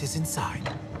what is inside.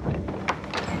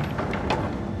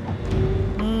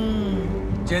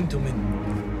 Gentlemen,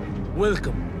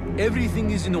 welcome. Everything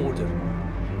is in order.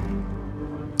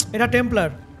 এটা টেম্পলার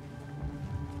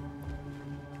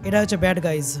এটা হচ্ছে bad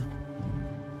guys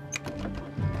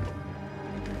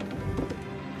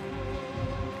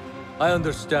I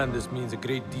understand this means a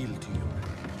great deal to you.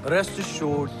 Rest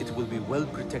assured it will be well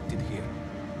protected here.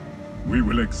 We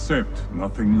will accept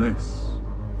nothing less.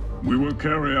 We will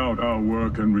carry out our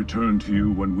work and return to you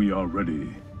when we are ready.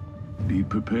 Be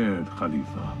prepared,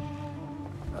 Khalifa.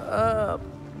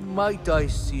 Might I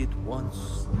see it once?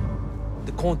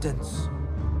 The contents.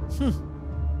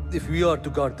 If we are to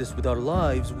guard this with our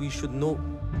lives, we should know.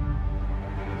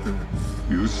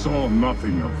 You saw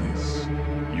nothing of this.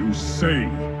 You say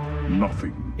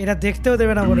nothing. এরা দেখতেও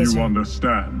দেবে না বলেছে। Do you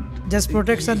understand? Just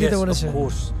protection দিতে বলেছে। Yes, of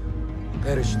course.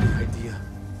 Perish the idea.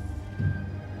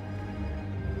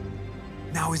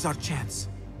 Now is our chance.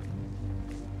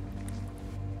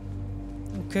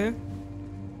 Okay.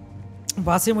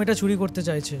 Basim এটা চুরি করতে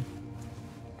চাইছে।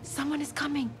 Someone is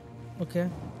coming. Okay.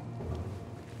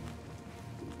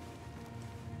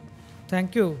 Thank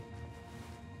you.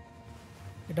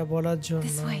 এটা বলার জন্য।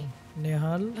 This way.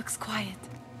 Nehal. Looks quiet.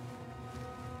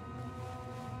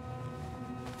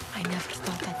 I never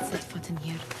thought I'd set foot in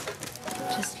here.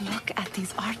 Just look at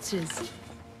these arches.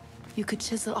 You could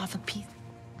chisel off a piece.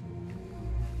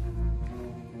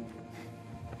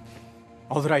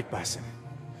 All right, Basim.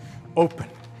 Open,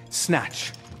 snatch,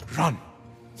 run.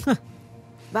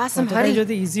 Basim, hurry.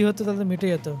 যদি easy হতো তাহলে মিটে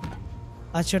যেত।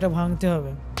 আচ্ছা এটা ভাঙতে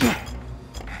হবে।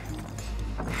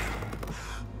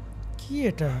 কি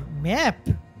এটা? ম্যাপ?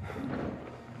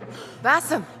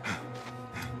 Basim.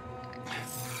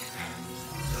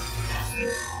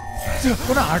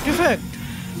 কোন আর্টিফ্যাক্ট?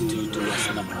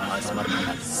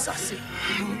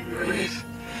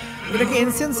 এটা কি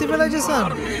ancient civilisation?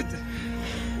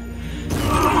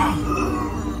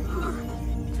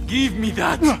 Give me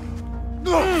that!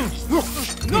 No!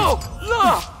 No!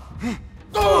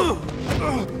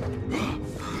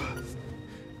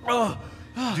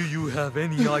 Do you have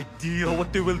any idea what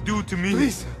they will do to me?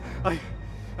 Please,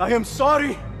 I am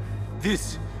sorry. This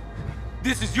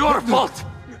is your fault!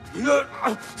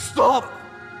 Stop!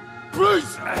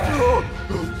 Please!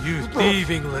 You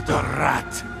thieving little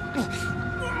rat!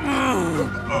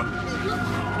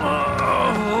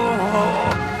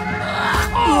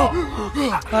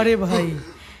 আরে ভাই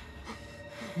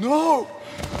No!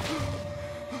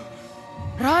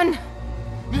 Run!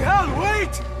 Nihal,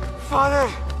 wait! Father!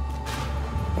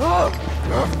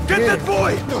 Get that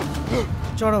boy!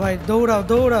 চলো ভাই দৌড়াও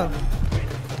দৌড়াও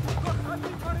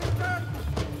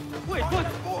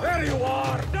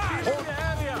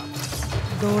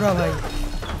দৌড়া ভাই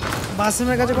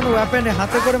বাসিমের কাছে কোনো ওয়েপন নেই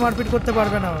হাতে করে মারপিট করতে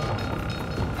পারবে না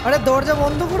আরে দরজা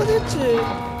বন্ধ করে দিচ্ছে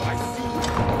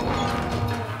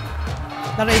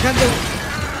তাহলে এখান থেকে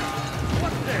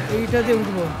এইটা দিয়ে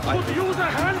উঠবো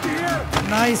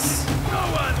নাইস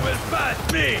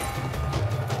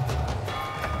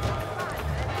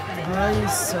ভাই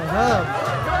সাহাব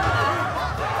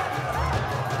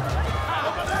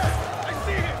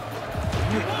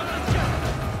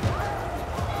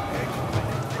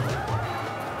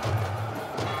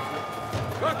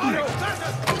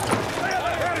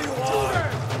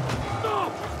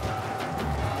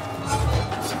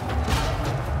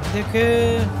দেখে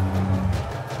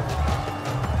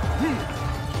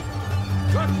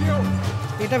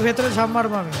এটা ভেতরে ঝাঁপ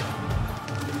মারবো আমি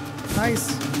nice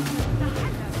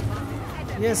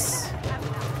yes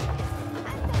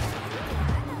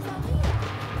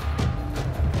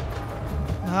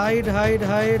hide hide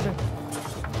hide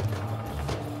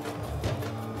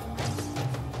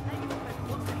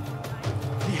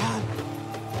Nihal,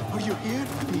 are you here?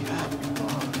 Nihal,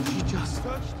 she just...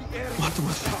 What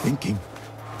was she thinking?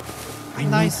 I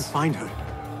need to find her.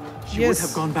 She would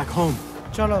have gone back home.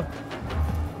 Chalo.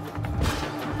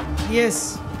 Yes.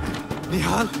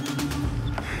 Nihal?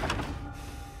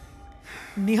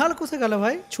 Nihal কোথায় গেল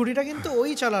ভাই ছুরিটা কিন্তু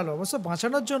ওই চালালো অবশ্য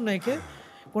বাঁচানোর জন্য একে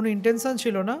কোনো ইন্টেনশন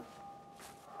ছিল না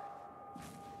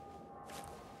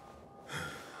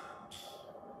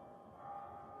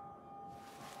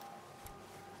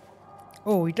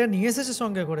ও এটা নিয়ে এসেছে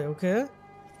সঙ্গে করে ওকে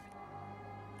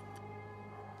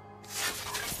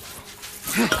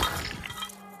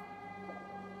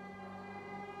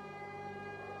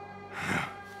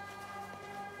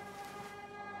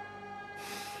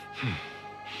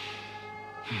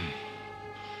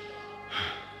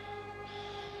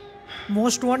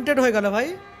মোস্ট ওয়ান্টেড হয়ে গেল ভাই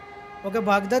ওকে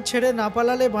বাগদাদ ছেড়ে না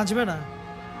পালালে বাঁচবে না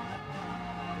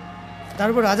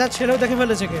তারপর রাজা ছেলেও দেখে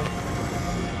ফেলেছে কে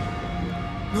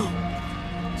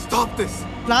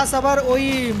প্লাস আবার ওই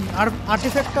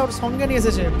আর্টিফ্যাক্টটা ওর সঙ্গে নিয়ে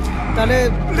এসেছে তাহলে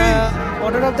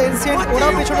অর্ডার অফ দ্য এনসিয়েন্ট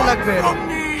ওরাও পেছনে লাগবে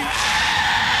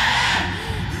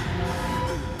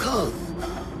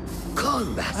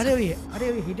আরে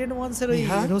ওই হিডেন ওয়ান্সের ওই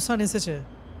রোশন এসেছে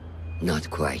Not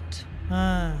quite.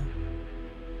 হ্যাঁ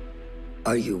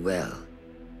Are you well?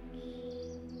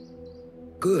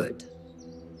 Good.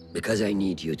 Because I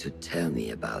need you to tell me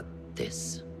about this.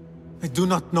 I do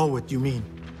not know what you mean.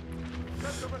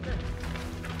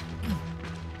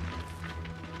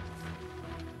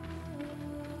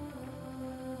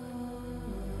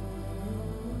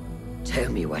 Tell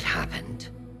me what happened.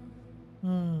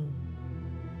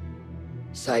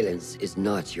 Silence is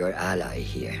not your ally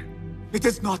here. It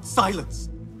is not silence.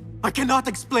 I cannot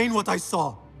explain what I saw.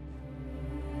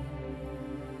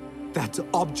 That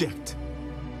object.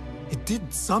 It did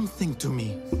something to me.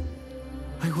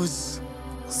 I was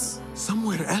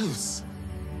somewhere else.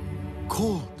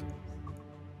 Cold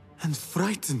and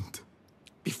frightened.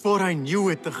 Before I knew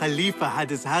it, the Khalifa had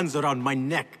his hands around my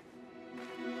neck.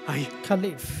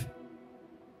 Khalif.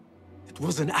 It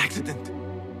was an accident.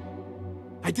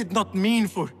 I did not mean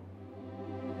for...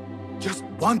 Just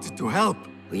wanted to help.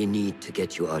 We need to get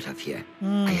you out of here.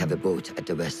 I have a boat at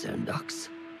the western docks.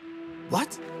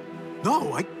 What? No,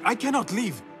 I cannot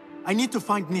leave. I need to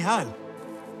find Nihal.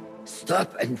 Stop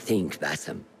and think,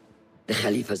 Basim. The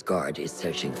Khalifa's guard is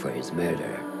searching for his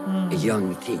murderer, a young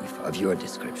thief of your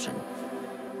description.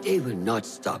 They will not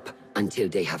stop until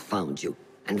they have found you.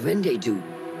 And when they do,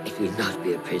 it will not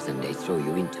be a prison they throw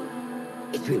you into.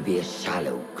 It will be a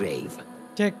shallow grave.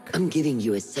 Check. I'm giving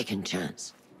you a second chance.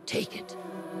 Take it.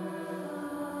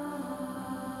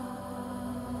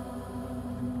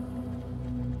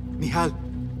 Nihal,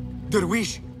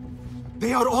 Darwish,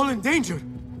 they are all in danger.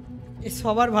 এই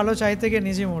সবার ভালো চাইতে গিয়ে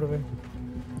নিজে মরবে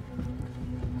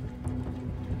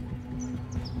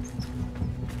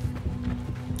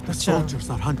The soldiers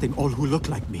are hunting all who look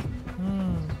like me.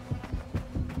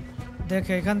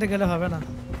 দেখে এখান থেকে গেলে হবে না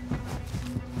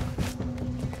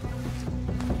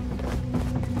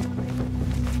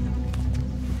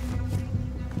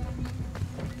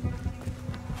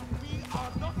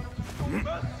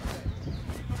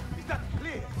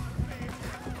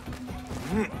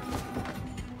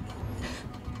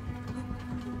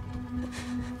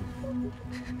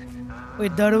ওই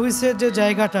দারউইসের যে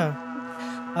জায়গাটা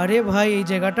আরে ভাই এই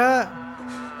জায়গাটা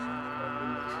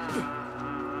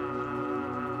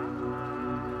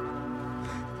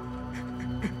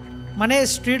মানে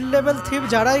স্ট্রিট লেভেল থিপ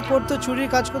যারাই করতো চুরির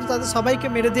কাজ করতো তাদের সবাইকে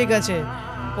মেরে দিয়ে গেছে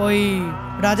ওই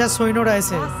রাজা সৈন্যরা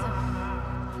এসে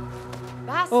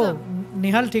ও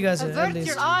নিহাল ঠিক আছে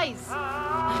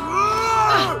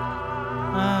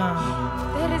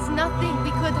There is nothing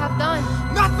we could have done.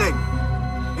 Nothing!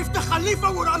 If the Khalifa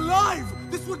were alive,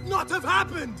 this would not have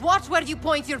happened! Watch where you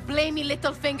point your blamey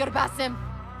little finger, Basim.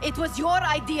 It was your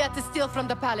idea to steal from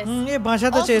the palace.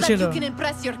 Also that you can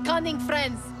impress your cunning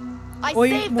friends. I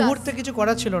saved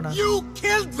us. You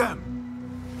killed them!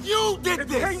 You did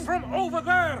this! It came from over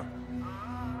there!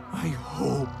 I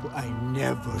hope I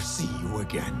never see you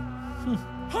again.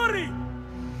 Hurry!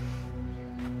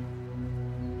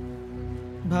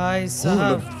 Bhai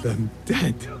Sahab. All of them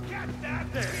dead.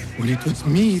 When it was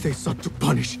me they sought to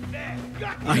punish.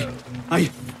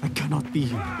 I cannot be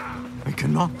here. I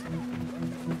cannot.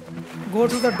 Go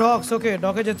to the docks, okay.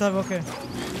 Docke jete hobe, okay.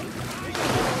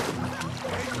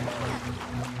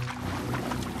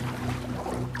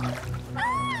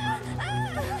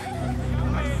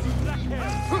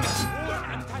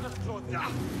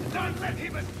 Don't let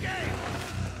him escape!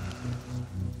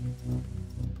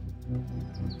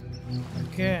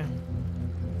 Okay.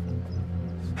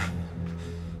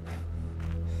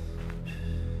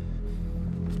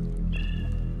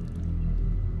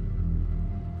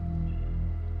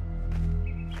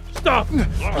 Stop!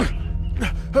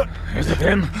 Is it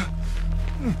him?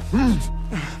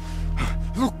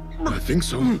 I think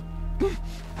so.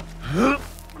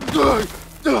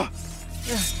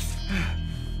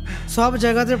 সব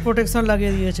জায়গাতে protection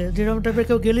লাগিয়ে দিয়েছে যেরকম টাইপের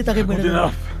কেউ গেলি তাকে মেরে দেবে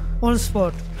অন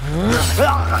স্পট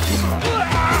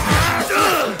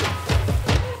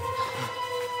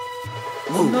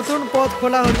নতুন পথ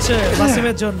খোলা হচ্ছে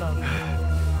বাসিমের জন্য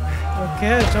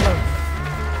ওকে চলো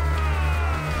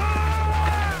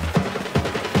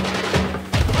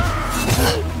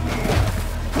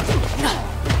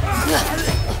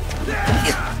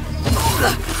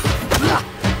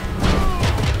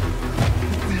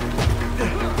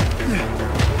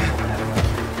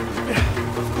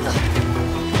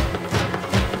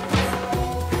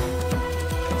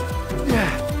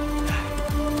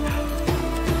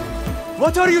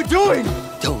What are you doing?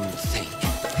 Don't think.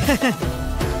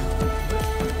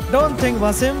 Don't think,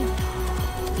 Basim.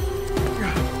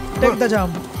 Take the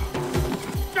jump.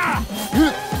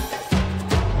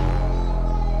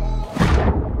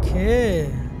 Okay.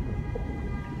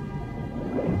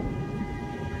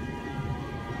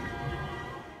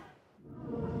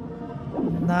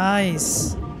 Nice.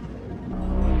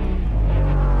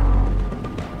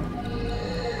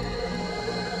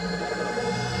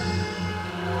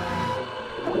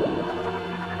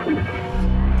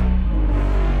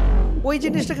 ওই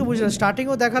জিনিসটাকে বুঝলাম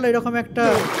স্টার্টিংও দেখালো এরকম একটা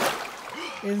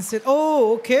ও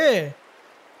ওকে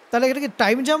তাহলে এটা কি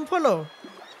টাইম জাম্প হলো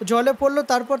জলে পড়লো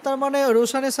তারপর তার মানে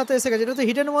রোশানের সাথে এসে গেছে এটা তো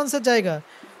হিডেন ওয়ান্সের জায়গা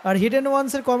আর হিডেন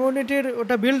ওয়ান্সের কমিউনিটির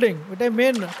ওটা বিল্ডিং ওটাই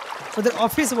মেন ওদের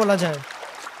অফিস বলা যায়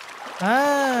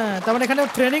হ্যাঁ তার মানে এখানে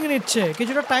ট্রেনিং নিচ্ছে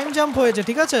কিছুটা টাইম জাম্প হয়েছে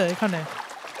ঠিক আছে এখানে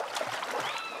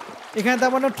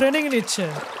তার মানে ট্রেনিং নিচ্ছে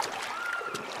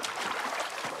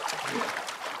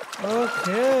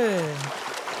ওকে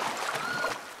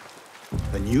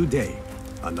A new day,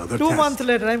 another 2 months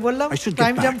later আমি বললাম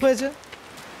টাইম জাম্প হয়েছে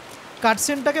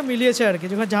কাটসিনটাকে মিলিয়েছে আর কি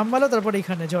যখন জাম্প মারলো তারপর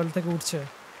এখানে জল থেকে উঠছে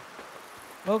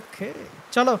ওকে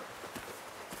চলো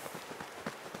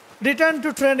রিটার্ন টু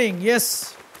ট্রেনিং ইয়েস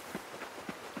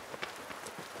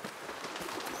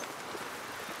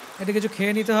এটা কিছু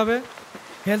খেয়ে নিতে হবে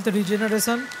হেলথ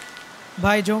রিজেনারেশন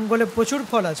ভাই জঙ্গলে প্রচুর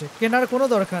ফল আছে কেনার কোনো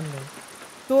দরকার নেই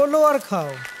তোলো আর খাও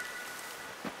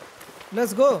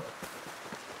লেটস গো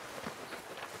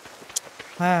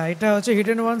হ্যাঁ এটা হচ্ছে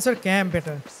হিডেন ওয়ান্সের ক্যাম্প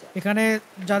এটা এখানে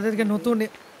যাদেরকে নতুন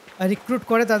রিক্রুট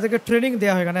করে তাদেরকে ট্রেনিং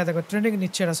দেওয়া হয় এখানে দেখো ট্রেনিং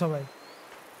নিচ্ছে এরা সবাই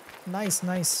নাইস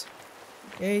নাইস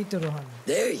এই তো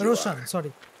Roshan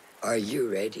sorry Are you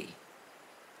ready?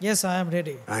 Yes, I am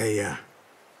ready.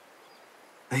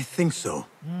 I think so.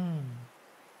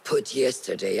 Put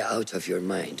yesterday out of your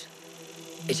mind.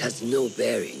 It has no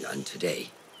bearing on today.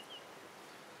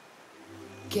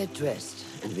 Get dressed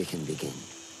and we can begin.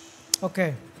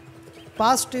 Okay.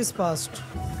 Past is past.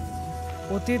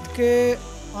 অতীতকে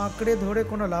আঁকড়ে ধরে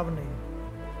কোনো লাভ নেই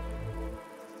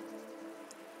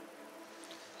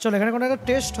চলো এখানে কোনো একটা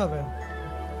test হবে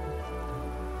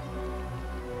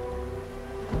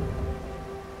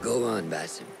Go on,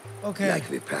 Basim. Okay. Like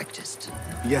we practiced.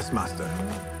 Yes, master.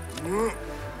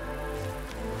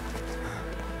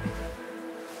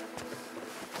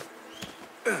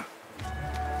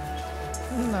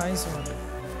 Nice one.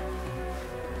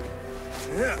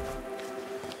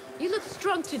 You look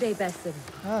strong today, Basim.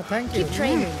 Thank you. Keep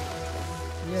training.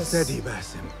 Yes. Steady,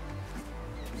 Basim.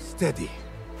 Steady.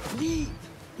 Leave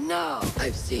now.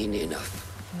 I've seen enough.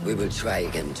 We will try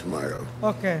again tomorrow.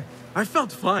 Okay. I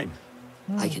felt fine.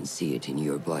 I can see it in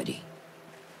your body.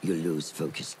 You lose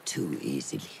focus too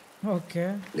easily.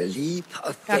 Okay. The leap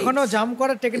of faith. এখনো jump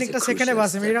করার টেকনিকটা সেখানে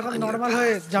বাসিম এরকম normal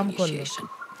হয়ে jump করলে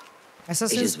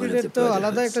Assassin's ক্রিডের তো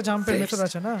আলাদা একটা জাম্পের মেথড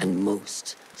আছে না and most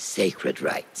sacred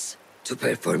rites. To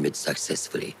perform it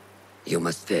successfully, you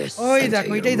must first ওই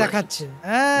দেখো এটাই দেখাচ্ছে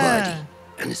body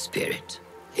and spirit.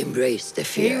 Embrace the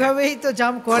fear. এইভাবেই তো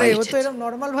জাম্প করে ও তো এরকম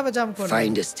নরমাল ভাবে জাম্প করে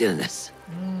Find a stillness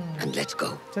and let go.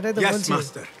 সেটাই তো বলছি Yes,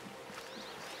 master.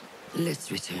 Let's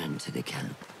return to the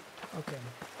camp. Okay.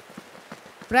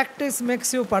 Practice makes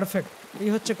you perfect. এই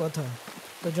হচ্ছে কথা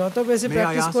তো যত বেশি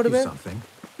প্র্যাকটিস করবে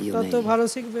তত ভালো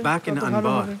শিখবে Back in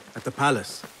Anbar at the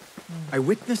palace, I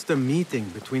witnessed a meeting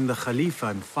between the Khalifa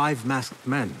and 5 masked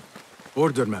men,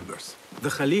 order members.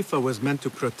 The Khalifa was meant to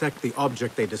protect the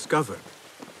object they discovered,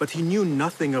 but he knew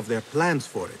nothing of their plans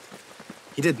for it.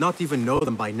 He did not even know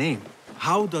them by name.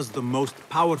 How does the most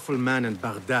powerful man in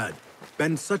Baghdad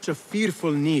bend such a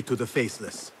fearful knee to the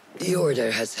faceless? The Order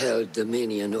has held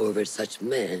dominion over such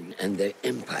men and their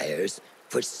empires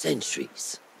for centuries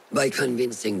by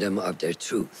convincing them of their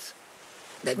truth.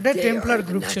 That they are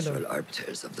the natural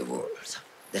arbiters of the world.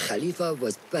 The Khalifa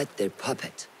was but their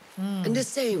puppet. And the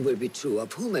same will be true of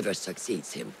whomever succeeds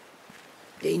him.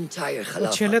 The entire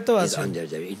Khalifa is under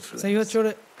their influence. Say your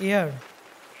heir.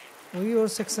 We your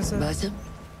successor. Basim,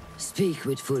 speak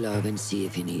with Fulab and see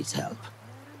if he needs help.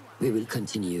 We will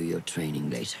continue your training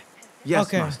later. Yes,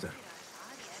 master.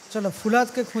 চলো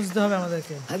ফুলাদকে খুঁজতে হবে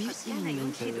আমাদেরকে Have you seen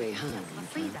Mentor Rehan?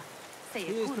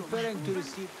 He is preparing to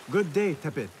receive. Good day,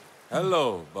 Tepid. Hello,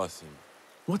 Basim.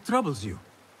 What troubles you?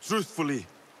 Truthfully,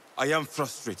 I am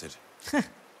frustrated.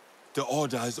 The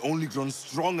Order has only grown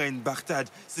stronger in Baghdad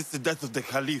since the death of the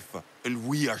Khalifa, and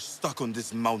we are stuck on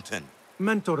this mountain.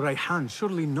 Mentor Rayhan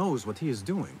surely knows what he is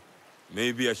doing.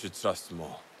 Maybe I should trust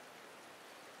more.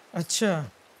 Acha.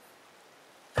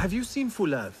 Have you seen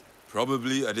Fulad?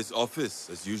 Probably at his office,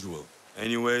 as usual.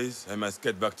 Anyways, I must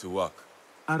get back to work.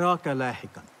 Araka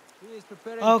lahikan.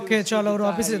 ওকে চলো ওর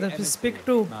অফিসে যেতে speak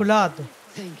to ফুলাদ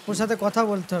ওর সাথে কথা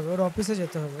বলতে হবে ওর অফিসে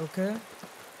যেতে হবে ওকে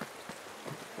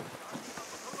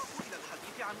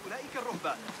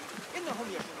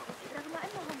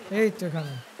এই তো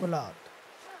এখানে ফুলাদ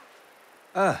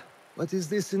What is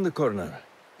this in the corner?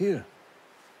 Here.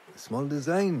 Small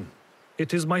design. It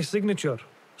is my signature.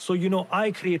 So you know I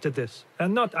created this, and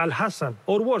not Al-Hassan,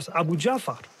 or worse, Abu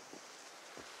Jafar.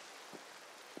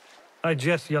 I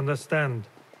guess you understand,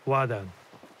 Wadan.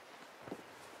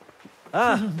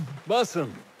 Basim,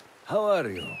 how are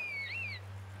you?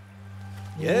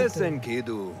 Yes,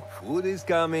 Enkidu. Food is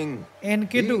coming.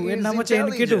 Enkidu, এর নাম হচ্ছে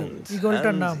Enkidu,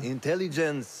 ইগলটার নাম।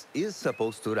 Intelligence is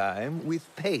supposed to rhyme with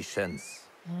patience.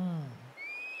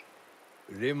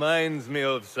 Reminds me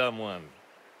of someone.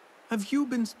 Have you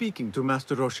been speaking to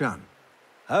Master Roshan?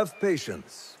 Have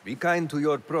patience. Be kind to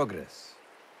your progress.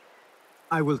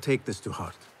 I will take this to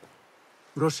heart.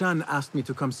 Roshan asked me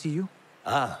to come see you.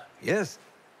 Yes.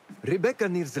 Rebecca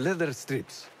needs leather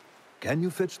strips. Can you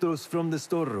fetch those from the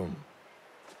storeroom?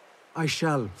 I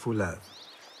shall, Fulad.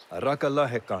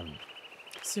 Rakalahekan.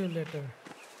 See you later.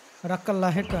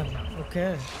 Rakalahekan.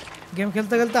 Okay. Game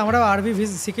খেলতে খেলতে আমরা আরবি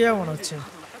শিখে যাবো মনে হচ্ছে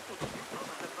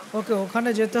ওকে ওখানে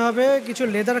যেতে হবে কিছু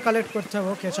লেদার কালেক্ট করতে হবে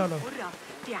ওকে চলো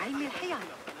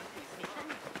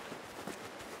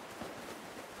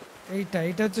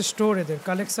এইটা হচ্ছে স্টোর এদের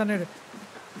কালেকশনের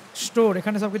স্টোর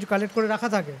এখানে সব কিছু কালেক্ট করে রাখা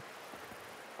থাকে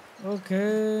ওকে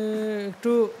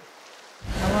একটু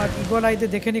আমার ইগল আইতে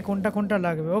দেখে নি কোনটা কোনটা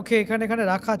লাগবে ওকে এখানে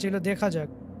রাখা ছিল দেখা যাক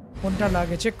কোনটা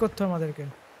লাগে চেক করতে হবে আমাদেরকে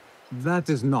That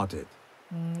is not it.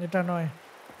 এটা নয়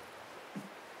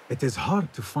It is hard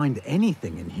to find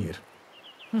anything in here.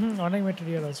 অনেক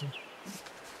ম্যাটেরিয়াল আছে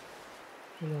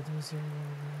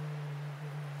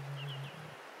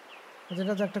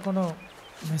এটা তো একটা কোনো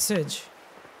message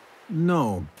No,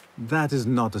 that is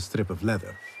not a strip of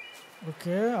leather.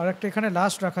 ওকে আরেকটা এখানে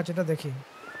লাস্ট রাখা আছে এটা দেখি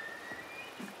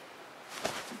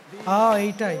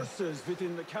এইটাই Forces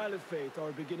within the caliphate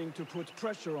are beginning to put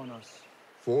pressure on us.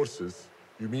 Forces?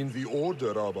 You mean the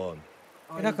order, Aban?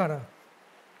 এটা কারা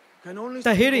Can only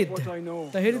Tahirid. speak of what I know.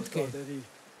 Tahirid K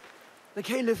The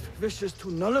Caliph wishes to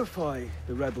nullify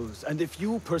the rebels, and if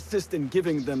you persist in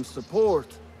giving them support,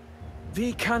 we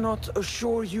cannot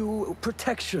assure you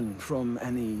protection from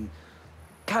any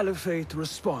Caliphate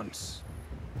response.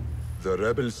 The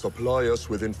rebels supply us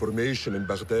with information in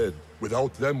Baghdad.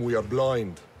 Without them, we are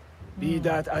blind. Be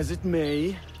that as it may,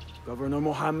 Governor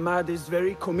Muhammad is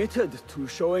very committed to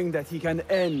showing that he can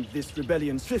end this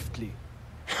rebellion swiftly.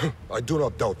 I do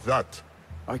not doubt that.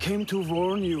 I came to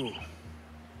warn you.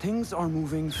 Things are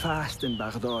moving fast in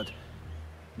Baghdad.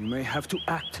 You may have to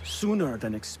act sooner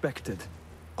than expected.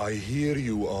 I hear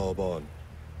you, Aban.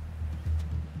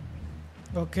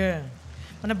 Okay.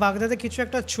 মানে বাগদাদে কিছু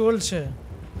একটা চলছে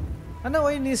মানে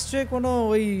ওই নিশ্চয়ই কোনো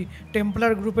ওই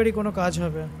টেম্পলার গ্রুপেরই কোনো কাজ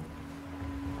হবে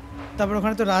তারপর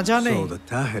ওখানে তো রাজা নেই So the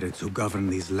Tahirids who govern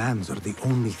these lands are the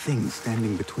only thing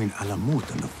standing between Alamut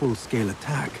and a full-scale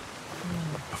attack.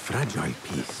 A fragile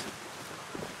peace.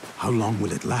 How long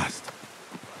will it last?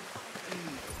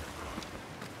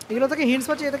 এগুলো থেকে হিন্টস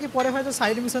পাচ্ছি এটা কি পরে হয়তো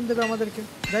সাইড মিশন দেবে আমাদেরকে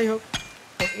যাই হোক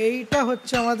তো এইটা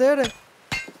হচ্ছে আমাদের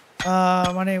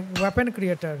মানে weapon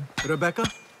creator Rebecca?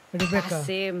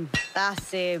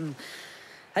 Basim.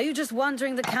 Are you just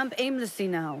wandering the camp aimlessly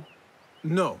now?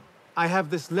 No. I have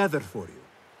this leather for you.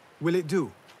 Will it do?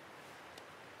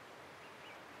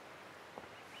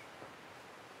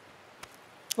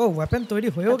 Oh, weapon তৈরি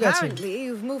হয়েও গেছে Apparently,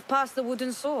 you've moved past the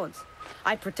wooden swords.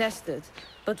 I protested,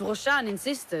 but Roshan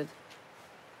insisted.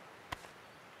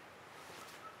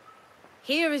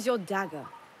 Here is your dagger.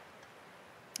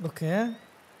 Okay.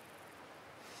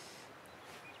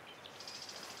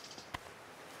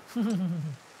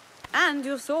 And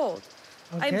your sword.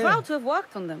 Okay. I'm proud to have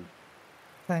worked on them.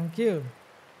 Thank you.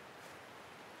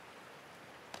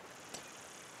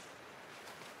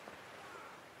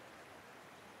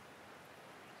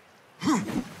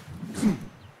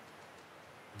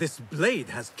 This blade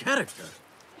has character.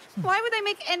 Why would I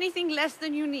make anything less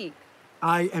than unique?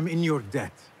 I am in your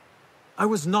debt. I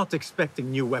was not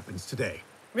expecting new weapons today.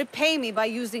 Repay me by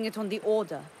using it on the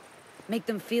order. Make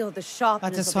them feel the sharpness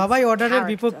আচ্ছা of its সবাই অর্ডারের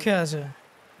character. বিপক্ষে আছে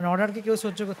মানে অর্ডারকে কেউ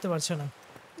সহ্য করতে পারছে না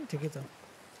ঠিকই তো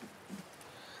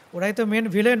ওরাই তো মেন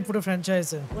ভিলেন পুরো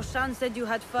ফ্র্যাঞ্চাইজে। Roshan said you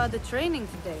had further training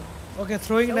today. Okay,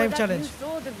 throwing knife challenge.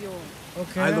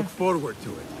 Okay. I look forward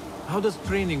to it. How does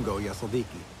training go, ya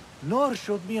Sadiqi? Noor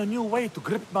showed me a new way to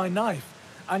grip my knife,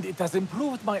 and it has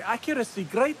improved my accuracy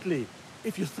greatly.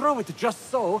 If you throw it just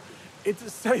so, it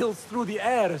sails through the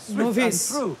air, swift and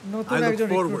true. I look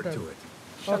forward to it.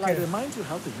 Shall I remind you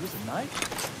how to use a knife?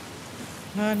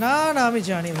 না না আমি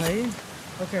জানি ভাই।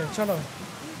 ওকে চলো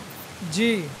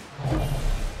জি।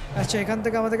 আচ্ছা এখান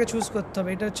থেকে আমাদেরকে চুজ করতে হবে,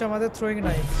 এটা হচ্ছে আমাদের throwing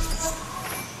knife.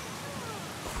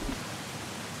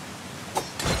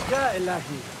 Ya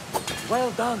Ilahi,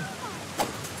 well done.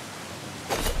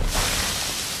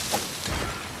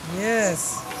 Yes,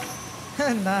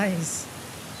 nice.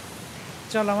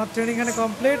 চলো আমার ট্রেনিং এখানে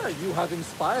complete. You have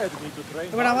inspired me to train.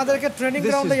 এবার আমাদেরকে ট্রেনিং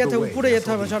গ্রাউন্ডে যেতে হবে, উপরে যেতে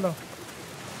হবে। চলো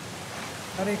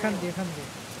আরে এখান দিয়ে এখানে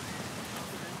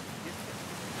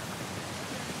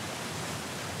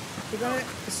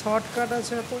শর্টকাট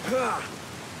আছে তো।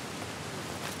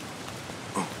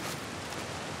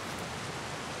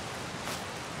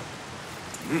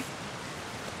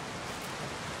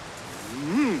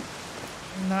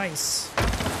 নাইস।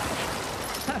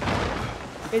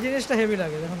 এই জিনিসটা হেভি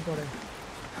লাগে যখন করে।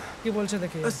 কি বলছে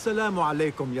দেখি। Assalamu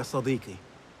alaikum ya Sadiqi.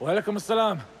 Wa alaikum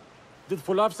assalam. Did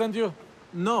Fulab send you?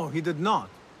 No, he did not.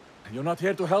 You're not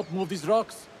here to help move these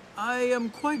rocks? I am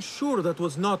quite sure that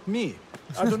was not me.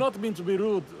 I do not mean to be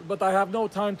rude, but I have no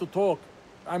time to talk.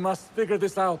 I must figure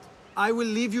this out. I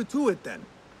will leave you to it then.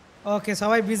 Okay,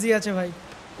 সবাই busy আছে ভাই,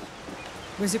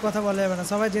 বেশি কথা বলা যাবে না,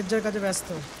 সবাই যে যার কাজে ব্যস্ত।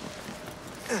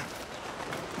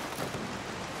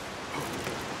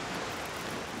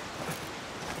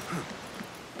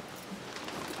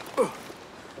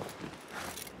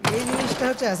 এই জিনিসটা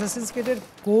হচ্ছে অ্যাসাসিনস ক্রিডের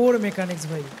কোর মেকানিক্স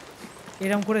ভাই,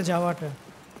 এরকম করে যাওয়াটা।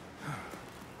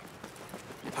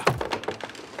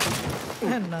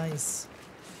 হ্যাঁ নাইস।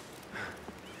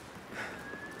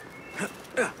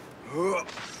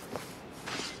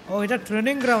 ও এটা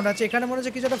ট্রেনিং গ্রাউন্ড আছে, এখানে মনে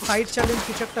হচ্ছে কিছু একটা ফাইট চ্যালেঞ্জ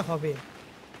কিছু একটা হবে।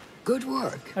 Good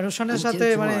work. আর রোশনের সাথে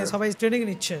মানে সবাই ট্রেনিং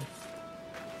নিচ্ছে।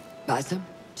 Basim,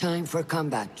 time for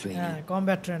combat training. হ্যাঁ,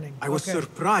 combat training. I was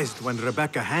surprised when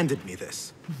Rebecca handed me this.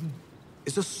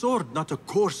 Is a sword not a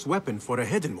coarse weapon for a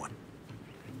hidden one?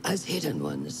 As hidden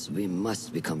ones, we must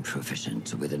become proficient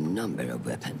with a number of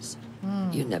weapons.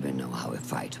 You never know how a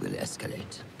fight will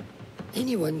escalate.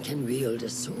 Anyone can wield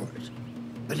a sword,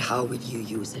 but how will you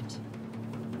use it?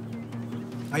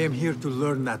 I am here to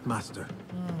learn that, Master.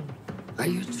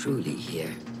 Are you truly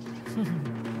here?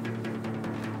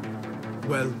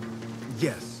 Well,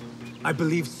 yes, I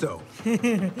believe so.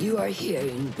 You are here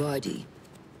in body,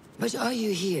 but are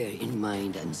you here in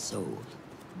mind and soul?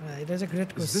 It is a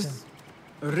great question. Is this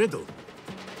a riddle?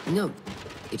 No,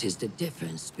 it is the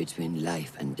difference between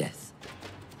life and death.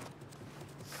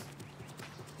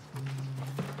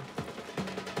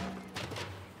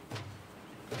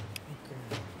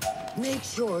 Make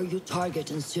sure you target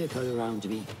and circle around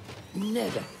me.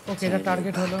 Never turn your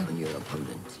back on your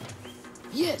opponent.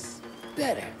 Yes,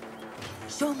 better.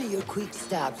 Show me your quick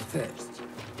stabs first.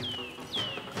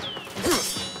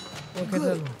 Okay,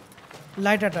 then.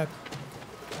 Light attack.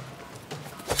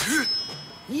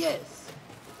 Yes.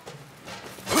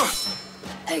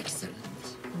 Excellent.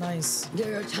 Nice.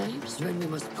 There are times when we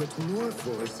must put more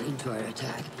force into our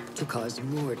attack to cause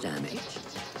more damage.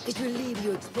 It will leave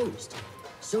you exposed,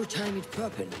 so time it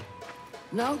properly.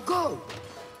 Now go!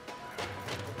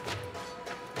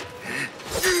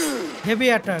 Heavy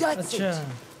attack. Acha.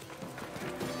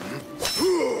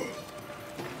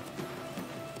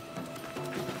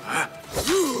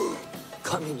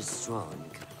 Come in strong.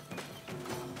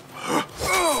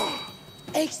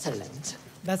 Excellent.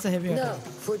 That's a heavy attack. Now,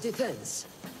 for defense,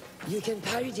 you can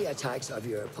parry the attacks of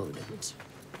your opponent.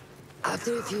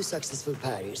 After a few successful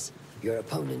parries, your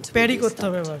opponent will be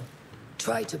stunned.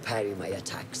 Try to parry my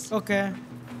attacks. Okay.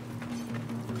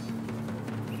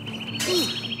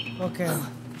 Okay.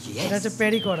 Yes. That's a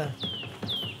parry kora.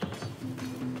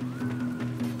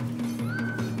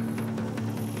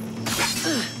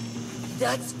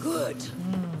 That's good.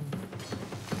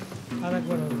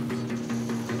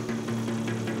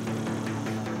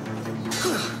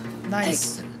 Nice.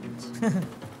 Excellent.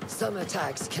 Some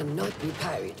attacks cannot be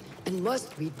parried and must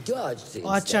be dodged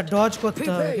instead. Acha, dodge korte hobe.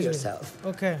 Prepare yourself.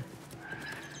 Okay.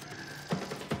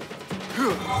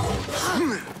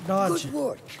 Dodge. Good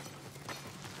work.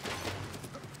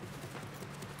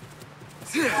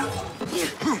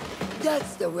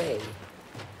 That's the way.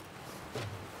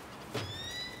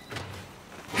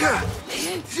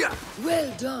 Well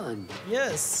done.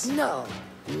 Yes. Now,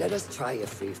 let us try a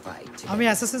free fight. আমি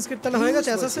Assassin's Creed তাহলে হয়ে গেছে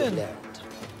assassin.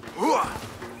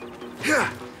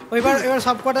 এবার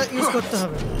সবকটা use করতে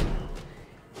হবে।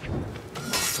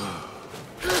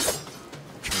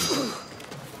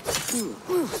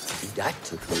 That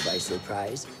took me by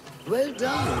surprise. Well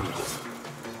done.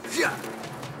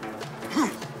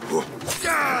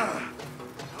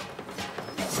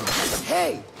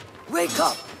 Hey, wake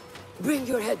up! Bring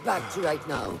your head back to right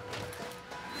now.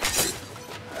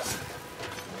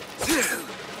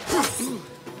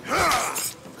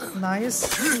 Nice.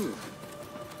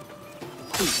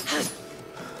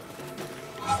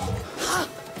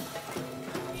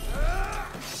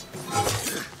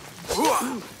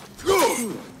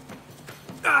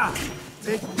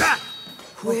 Take that!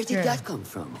 Where did that come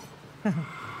from?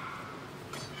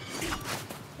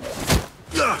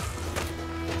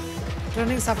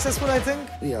 Training successful, I think.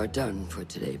 We are done for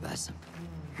today, Basim.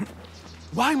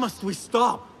 Why must we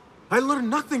stop? I learned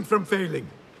nothing from failing.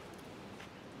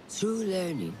 True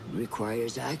learning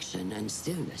requires action and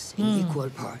stillness in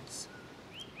equal parts.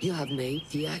 You have made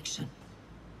the action.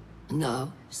 Now,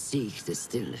 seek the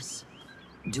stillness.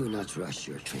 Do not rush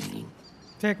your training.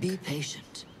 Be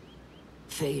patient.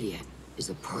 Failure is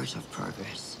a part of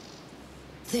progress.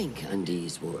 Think on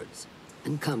these words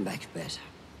and come back better.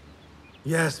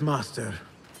 Yes, Master.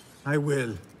 I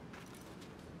will.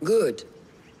 Good.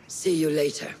 See you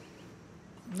later.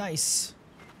 Nice.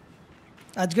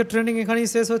 আজকের training এখানেই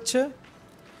শেষ হচ্ছে,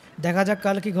 দেখা যাক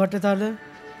কাল কি ঘটে তাহলে।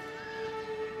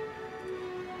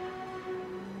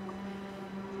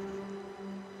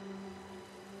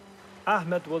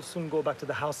 Ahmed will soon go back to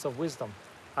the House of Wisdom.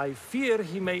 I fear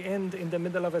he may end in the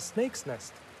middle of a snake's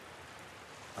nest.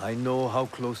 I know how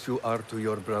close you are to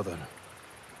your brother.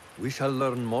 We shall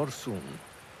learn more soon.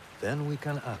 Then we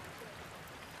can act.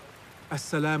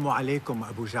 Assalamu alaikum,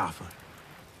 Abu Ja'far.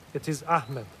 It is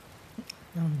Ahmed.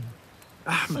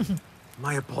 Ahmed,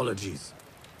 my apologies.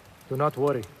 Do not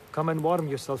worry. Come and warm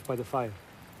yourself by the fire.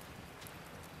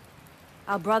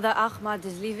 Our brother Ahmad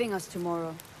is leaving us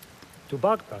tomorrow. To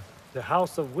Baghdad, the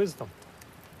House of Wisdom.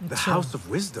 The House of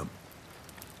Wisdom?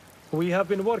 We have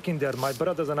been working there, my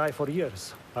brothers and I, for years.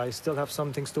 I still have some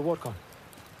things to work on.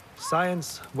 Science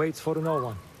waits for no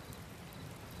one.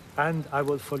 And I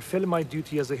will fulfill my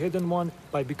duty as a hidden one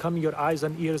by becoming your eyes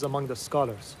and ears among the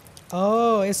scholars.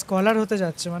 Oh, a scholar হতে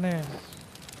যাচ্ছে, মানে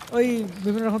ওই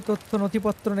বিভিন্ন রকম তথ্য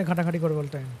নথিপত্র নিয়ে ঘাটাঘাটি করে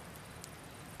বলতে।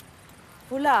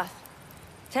 Fulath,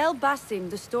 tell Basim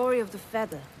the story of the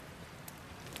feather.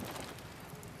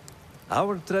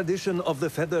 Our tradition of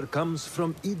the feather comes from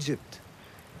Egypt.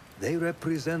 They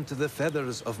represent the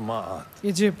feathers of Ma'at.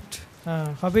 Egypt,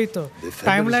 হবেই তো।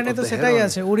 টাইমলাইনে তো সেটাই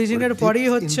আছে, অরিজিনের পরেই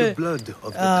হচ্ছে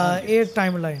এর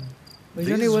timeline.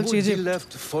 These would be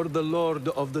left for the Lord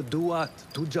of the Duat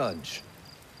to judge.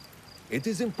 It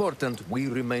is important we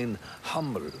remain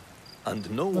humble and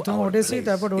know our place in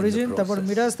the process. তারপর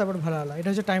মিরাজ, তারপর ভালালা। এটা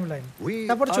হচ্ছে টাইমলাইন।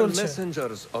 তারপর We are চলছে।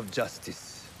 messengers of justice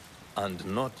and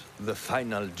not the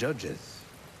final judges.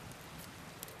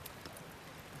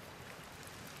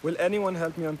 Will anyone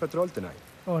help me on patrol tonight?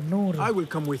 Oh, Noor. I will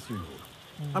come with you, Noor.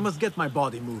 I must get my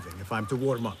body moving if I'm to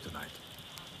warm up tonight.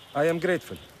 I am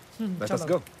grateful. Let us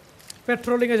go.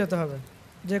 Patrolling এ যেতে হবে,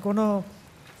 যে কোনো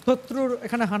শত্রুর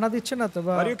এখানে হানা দিচ্ছে না তো,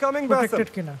 বা Are you coming, protected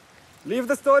Basim? কিনা। Leave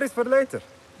the stories for later.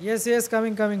 Yes,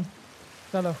 coming.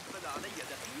 চলো।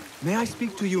 May I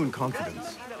speak to you in confidence?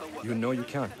 You know you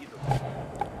can.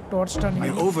 টর্চটা নিয়ে। I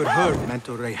overheard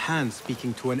Mentor Rayhan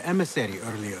speaking to an emissary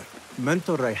earlier.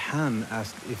 Mentor Rayhan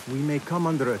asked if we may come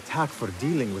under attack for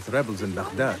dealing with rebels in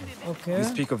Baghdad. Okay. You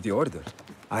speak of the order.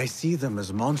 I see them as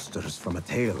monsters from a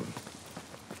tale,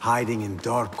 hiding in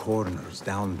dark corners,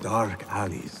 down dark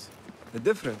alleys. The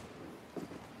different.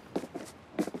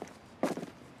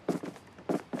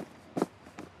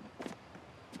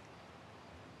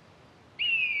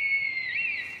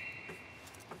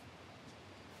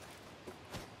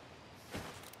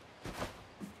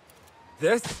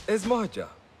 This is Mahja.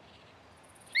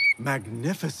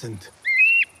 Magnificent.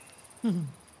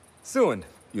 Soon,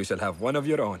 you shall have one of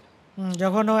your own.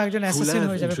 যখন ও একজন assassin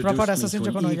হয়ে যাবে, proper assassin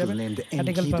যখন হয়ে যাবে,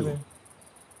 article পাবে।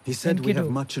 He said we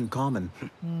have much in common,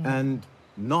 and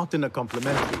not in a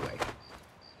complimentary way.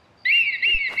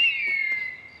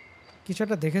 কিছু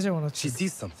একটা দেখেছে মনে হচ্ছে। She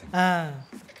sees something.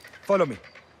 Follow me.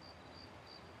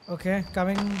 Okay,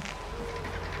 coming.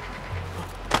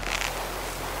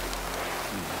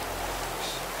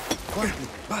 Quietly,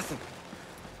 Basim.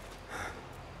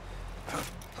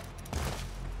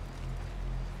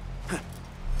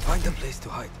 Find a place to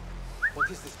hide. What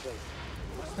is this place?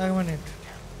 এক minute,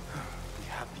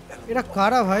 এটা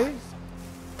কারা ভাই?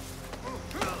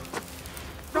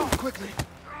 No, quickly.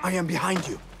 I am behind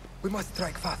you. We must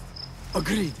strike fast.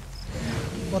 Agreed.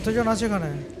 কতজন আছে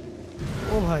এখানে?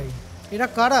 ও ভাই, এরা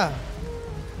কারা?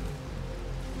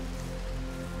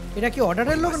 এরা কি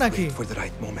অর্ডারের লোক নাকি? For the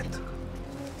right moment.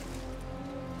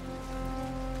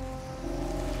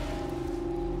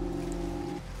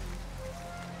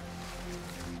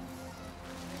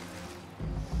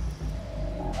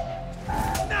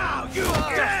 Now you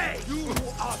die! You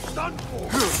are done for!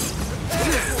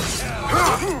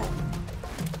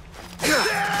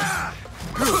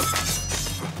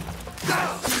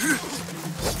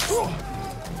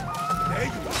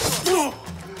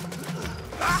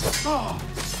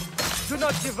 Do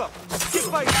not give up. Keep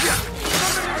fighting.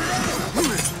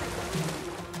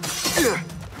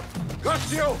 Got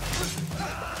you!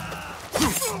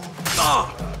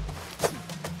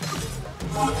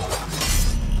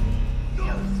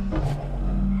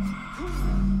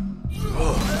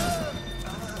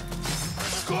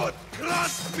 God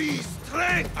grant me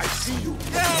strength! I see you!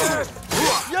 Yes!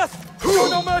 Yes! Show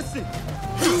no mercy!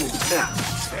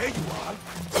 There you are!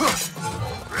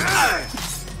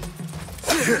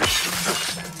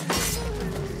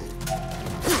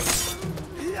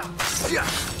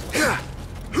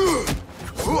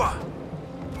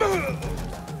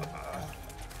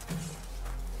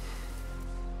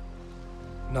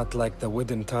 Not like the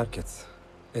wooden targets,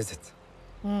 is it?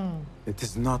 It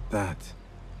is not that.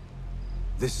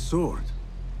 This sword.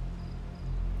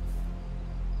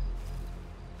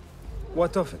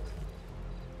 What of it?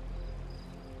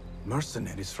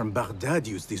 Mercenaries from Baghdad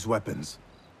use these weapons.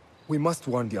 We must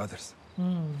warn the others.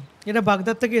 এটা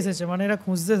Baghdad থেকে এসেছে, মানে এরা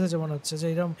খুঁজতে এসেছে মনে হচ্ছে যে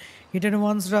এরকম হিডেন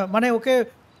ওয়ান্সরা, মানে ওকে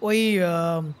ওই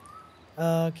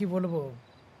কি বলবো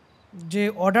যে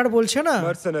অর্ডার বলছে না,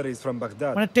 Mercenaries from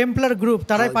Baghdad. মানে টেম্পলার গ্রুপ,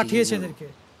 তারাই পাঠিয়েছে এদেরকে।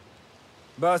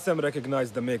 Basim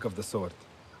recognized the make of the sword.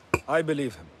 I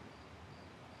believe him.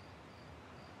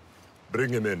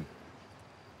 Bring him in.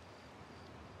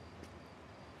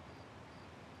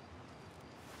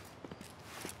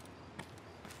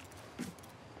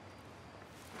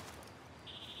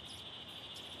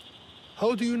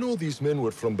 How do you know these men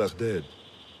were from Baghdad?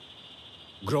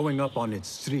 Growing up on its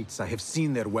streets, I have seen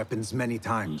their weapons many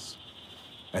times.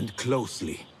 And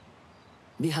closely.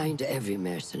 Behind every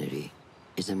mercenary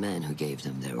is a man who gave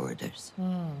them their orders.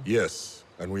 Yes,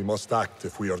 and we must act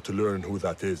if we are to learn who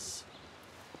that is.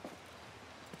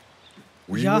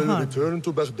 We will return to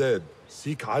Baghdad,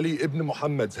 seek Ali ibn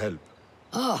Muhammad's help.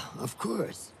 Ah, of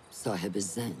course, Sahib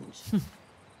Zanj.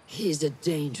 He is a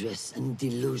dangerous and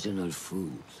delusional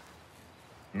fool.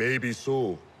 Maybe so,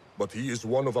 but he is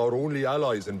one of our only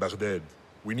allies in Baghdad.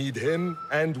 We need him,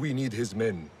 and we need his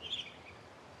men.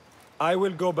 I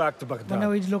will go back to Baghdad. মানে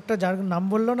ওই লোকটা যার নাম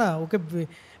বললো না, ওকে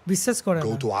বিশ্বাস করে না।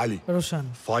 Go to Ali. Roshan.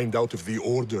 Find out if the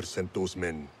order sent those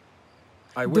men.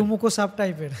 I will. দুমুখো সাপ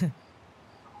টাইপের।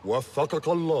 وفقك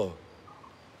الله.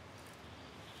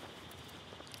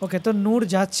 ওকে, তো নূর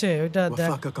যাচ্ছে ওইটা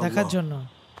দেখার জন্য।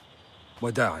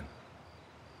 وداعا.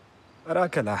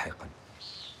 أراك لاحقا.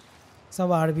 সব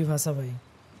আরবি ভাষা ভাই।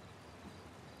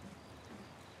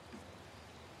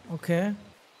 ওকে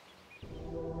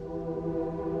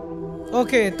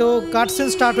ওকে, তো কাটসিন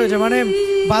স্টার্ট হয়েছে, মানে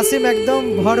বাসিম একদম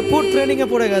ভরপুর ট্রেনিং এ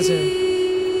পড়ে গেছে,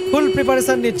 ফুল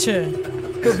প্রিপারেশন নিচ্ছে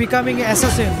to becoming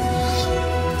assassin.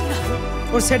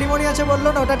 Or ceremony আছে বললো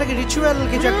না, ওটা একটা রিচুয়াল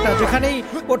কিছু একটা, যেখানেই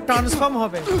ওর ট্রান্সফর্ম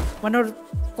হবে, মানে ওর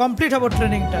কমপ্লিট হবে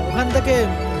ট্রেনিংটা, ওখান থেকে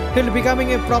hill becoming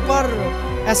a proper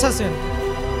assassin,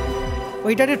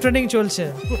 ওইটারই training চলছে।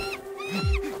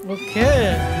 ওকে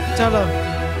চলো,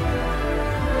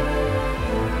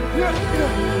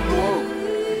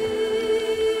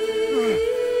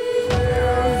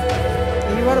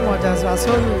 এবার মজা আসবে,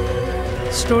 আসল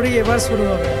স্টোরি এবার শুরু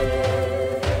হবে।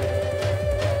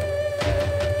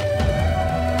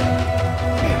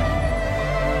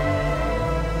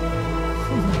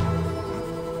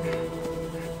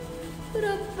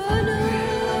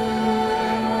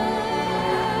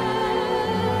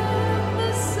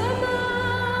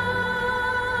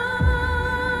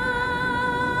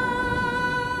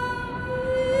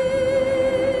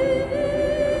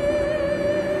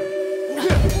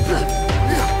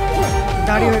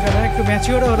 দাঁড়ি হয়ে গেল, একটু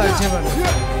ম্যাচিওরও লাগছে এবার।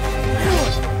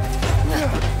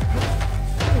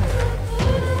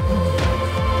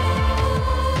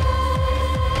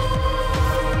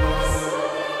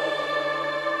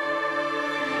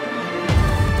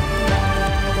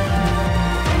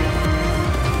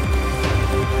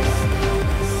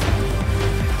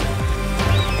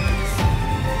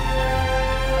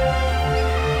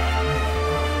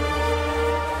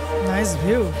 Nice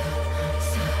view.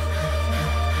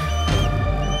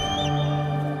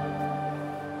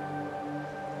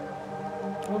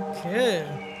 Okay.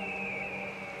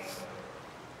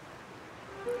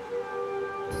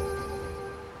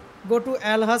 Go to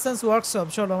Al Hasan's workshop.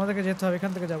 চলো আমাদেরকে যেতে হবে,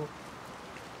 এখান থেকে যাব।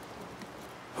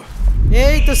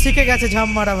 এই তো শিখে গেছে ঝাম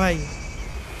মারা ভাই,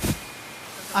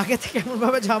 আগে থেকে এমন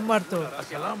ভাবে ঝাম মারতো,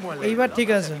 এইবার ঠিক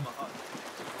আছে।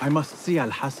 I must see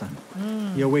Al Hassan.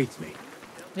 He awaits me.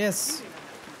 Yes.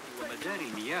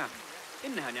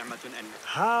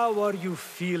 How are you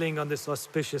feeling on this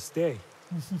auspicious day?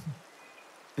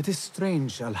 It is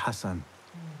strange, Al Hassan.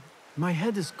 My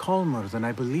head is calmer than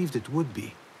I believed it would be.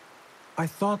 I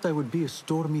thought there would be a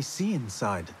stormy sea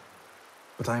inside,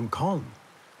 but I am calm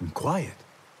and quiet.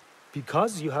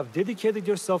 Because you have dedicated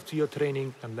yourself to your training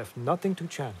and left nothing to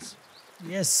chance.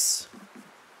 Yes.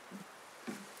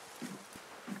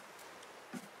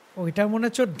 ওইটা মনে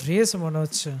হচ্ছে dress মনে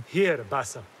হচ্ছে। Here,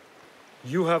 Basim.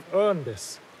 You have earned this.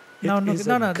 No,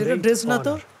 এটা dress না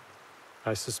তো।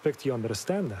 I suspect you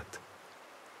understand that.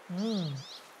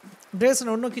 Dress না,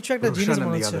 অন্য কিছু একটা জিনিস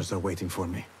মনে হচ্ছে। The others are waiting for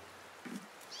me.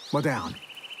 Go down.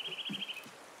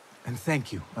 And thank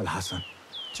you, Al Hassan.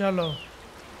 চলো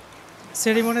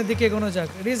সেরিমনির দিকে এগোনো যাক।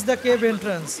 Reach the cave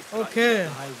entrance. Okay,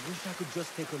 I wish I could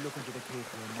just take a look into the cave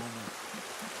for a moment.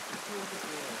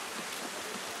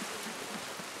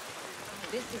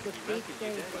 This is a big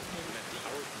day.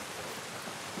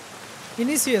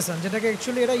 Initiation, যেটাকে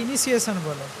actually এরা initiation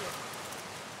বলে।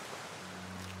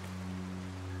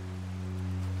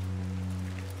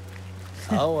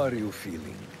 How are you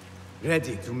feeling?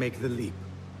 Ready to make the leap.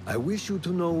 I wish you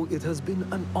to know it has been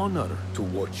an honor to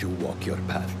watch you walk your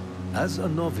path, as a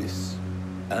novice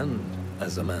and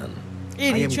as a man.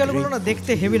 এই রিচুয়ালগুলো না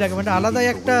দেখতে heavy লাগে, মানে আলাদাই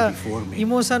একটা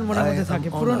emotion মনের মধ্যে থাকে।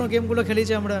 পুরোনো গেমগুলো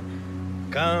খেলেছি আমরা,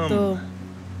 তো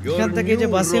এখান থেকে যে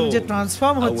বাসিম যে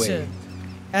ট্রান্সফর্ম হচ্ছে,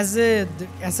 অ্যাজ এ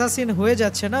অ্যাসাসিন হয়ে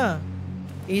যাচ্ছে না,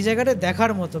 এই জায়গাটা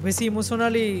দেখার মতো, বেশি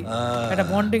ইমোশনালি একটা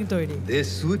বন্ডিং তৈরি। They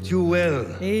suit you well.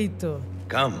 এই তো,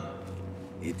 Come,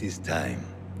 it is time.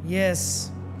 Yes.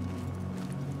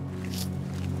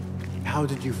 How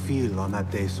did you feel on that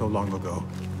day so long ago?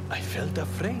 I felt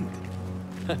afraid.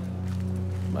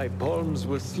 My palms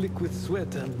were slick with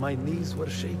sweat and my knees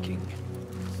were shaking.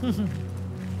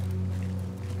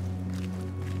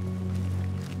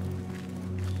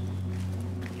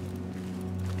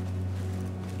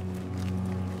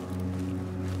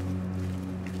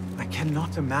 I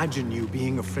cannot imagine you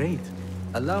being afraid.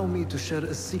 Allow me to share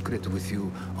a secret with you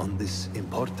on this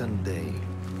important day.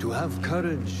 To have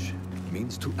courage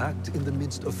means to act in the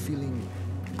midst of feeling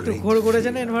great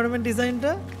fear. Environment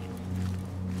ডিজাইনটা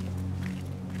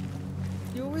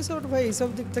Ubisoft ভাই এইসব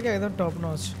দিক থেকে একদম top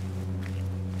notch.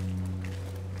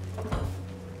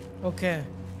 Okay,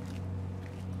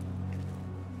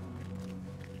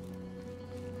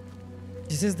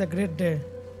 this is the great day.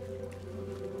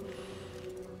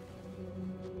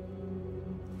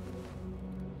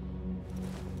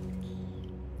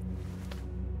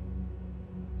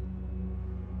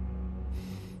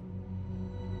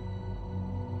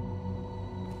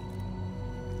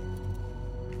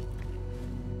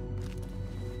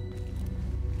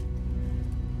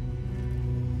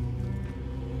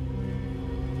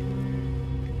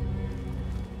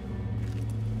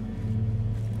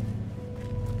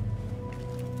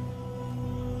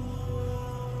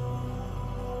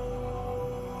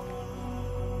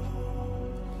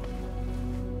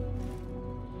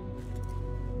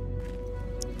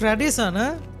 Tradition,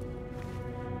 huh?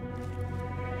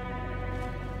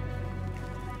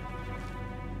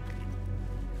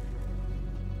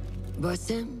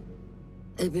 Basim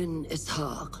ibn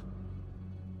Ishaq,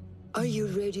 are you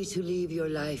ready to leave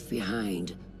your life behind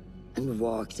and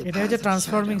walk the path It is a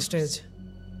transforming of shadows? stage.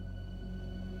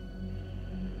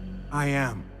 I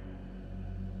am.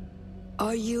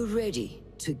 Are you ready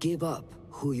to give up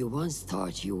who you once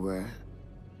thought you were?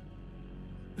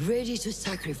 Ready to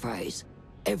sacrifice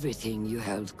everything you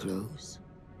held close?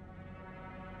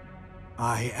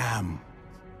 I am.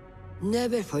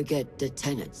 Never forget the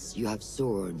tenets you have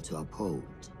sworn to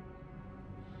uphold.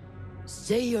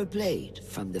 Stay your blade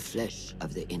from the flesh of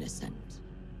the innocent.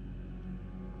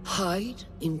 Hide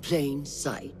in plain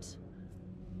sight.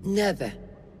 Never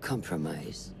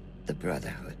compromise the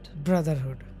brotherhood.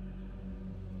 Brotherhood.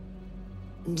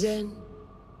 Then,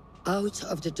 out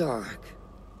of the dark,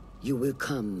 you will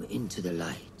come into the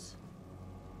light.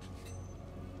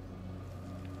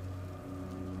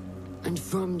 And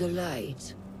from the light,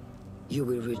 you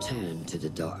will return to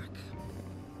the dark.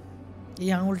 এই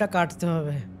আঙুলটা কাটতে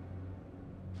হবে,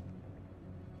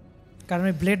 কারণ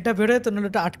এই ব্লেডটা বেরোয় তো, নাহলে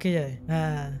ওটা আটকে যায়।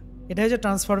 হ্যাঁ, এটা হচ্ছে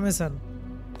ট্রান্সফরমেশন।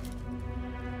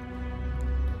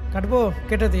 কাটবো,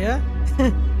 কেটে দিয়ে।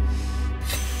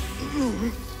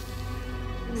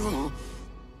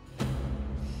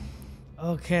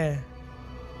 ওকে,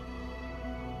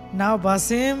 Now,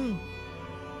 Basim,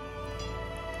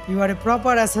 you are a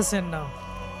proper assassin now.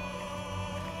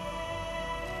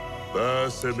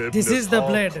 Basim ibn This is the Haq,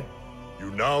 blade.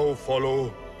 You now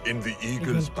follow in the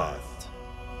eagle's path.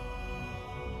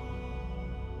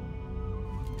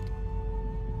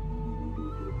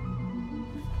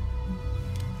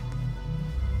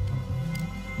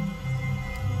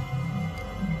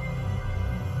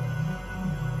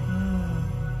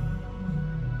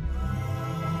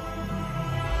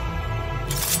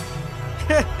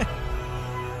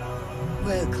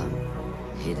 Welcome,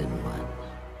 hidden one.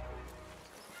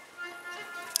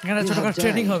 You have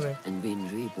training and been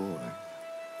reborn.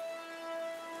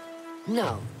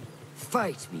 Now,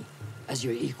 fight me as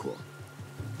your equal.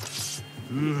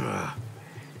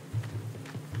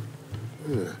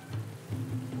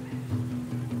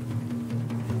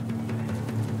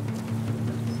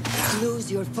 Lose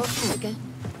your focus again.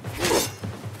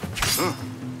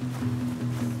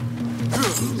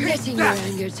 Letting your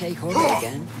anger take hold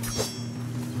again.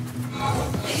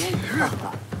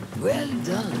 Well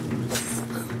done.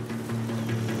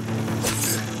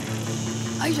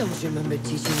 I don't remember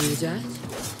teaching you that.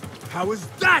 How is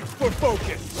that for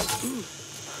focus?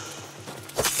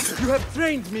 You have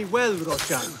trained me well,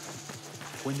 Roshan.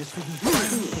 When this will be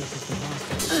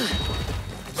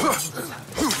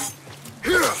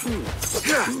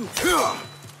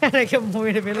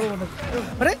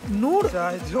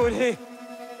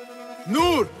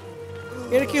নূর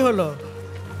এর কি হলো?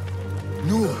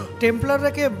 নূর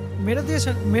টেম্পলারকে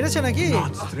মেরেছে নাকি?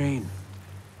 Not strain.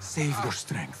 Save your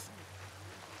strength.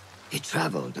 He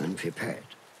traveled unprepared.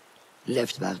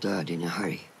 Left Baghdad in a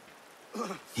hurry.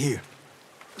 Here,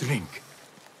 drink.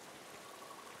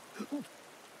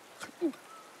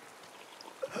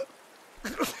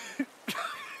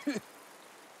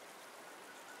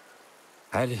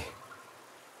 Ali.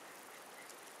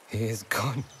 He is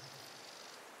gone.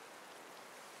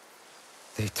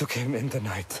 They took him in the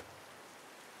night.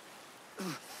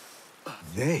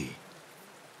 They?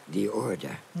 The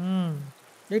Order.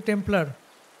 The Templar.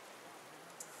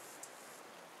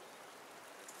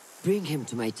 Bring him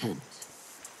to my tent.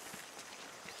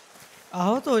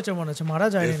 আহত হয়েছে মনে হচ্ছে, মারা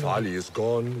যায়নি। If Ali is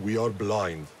gone, we are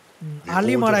blind.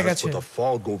 Ali The মারা Order has গেছে। put a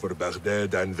fog over Baghdad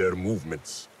and their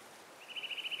movements.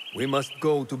 We must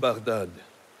go to Baghdad.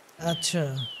 আচ্ছা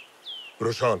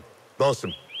Roshan,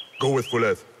 Basim, go with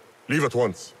Fuleth. Leave at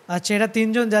once. আচ্ছা এরা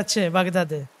তিনজন যাচ্ছে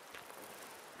বাগদাদে।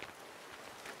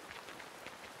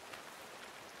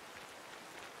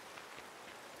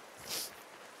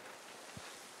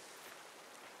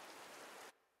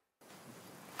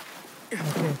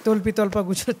 তল্পি তল্পা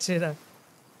গুছাচ্ছে এরা।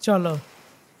 চলো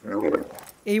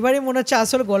এইবারই মনে হচ্ছে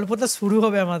আসল গল্পটা শুরু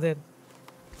হবে আমাদের।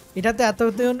 এটাতে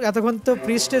এতক্ষণ তো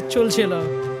প্রিস্টেজ চলছিল,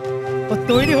 ও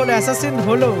তৈরি হলো, অ্যাসাসিন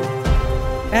হলো।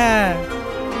 হ্যাঁ,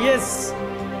 yes,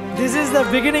 this is the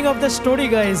beginning of the story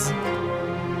guys.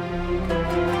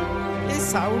 এই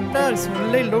সাউন্ডটা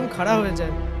শুনলেই লোম খাড়া হয়ে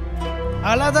যায়,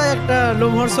 আলাদা একটা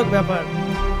লোমহর্ষক ব্যাপার।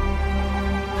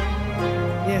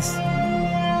 ইয়েস,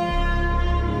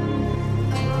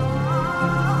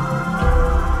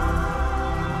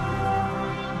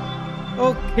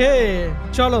 ওকে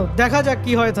চলো দেখা যাক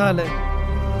কি হয় তাহলে।